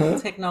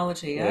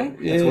 Technology, eh?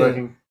 It's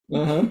working.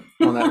 On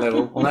that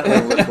level. On that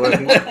level, it's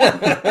working.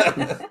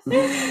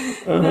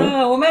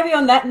 Well, maybe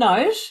on that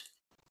note,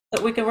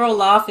 that we're all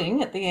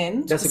laughing at the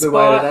end. That's a good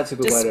way to.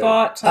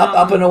 Despite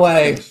Up and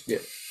away. Yeah.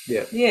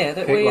 Yeah. Yeah,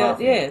 that Keep we are.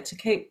 laughing. Yeah,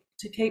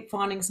 to keep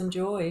finding some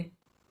joy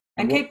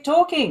and keep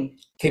talking.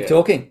 Keep Yeah.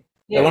 talking.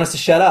 Yeah. They want us to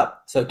shut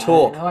up, so No,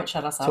 talk. they won't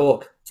shut us up.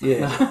 Talk.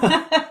 Yeah.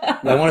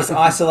 They want us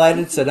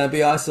isolated, so don't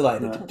be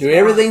isolated. No. Do That's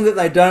everything that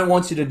they don't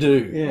want you to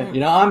do. Yeah. You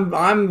know,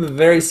 I'm a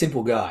very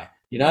simple guy.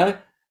 You know,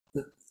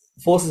 the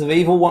forces of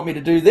evil want me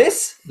to do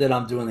this, then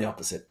I'm doing the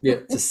opposite. Yeah.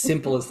 It's as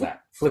simple as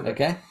that. Flip it.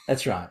 Okay,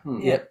 that's right.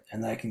 Hmm. Yep,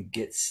 and they can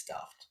get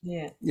stuffed.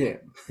 Yeah. Yeah.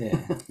 Yeah.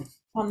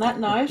 On that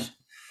note,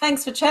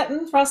 thanks for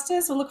chatting,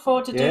 Thrusters. We'll look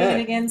forward to doing Yeah.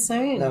 it again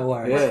soon. No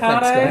worries. Yeah.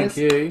 Ricardo. Thanks,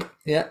 guys. Thank you.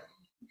 Yeah.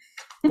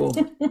 Cool.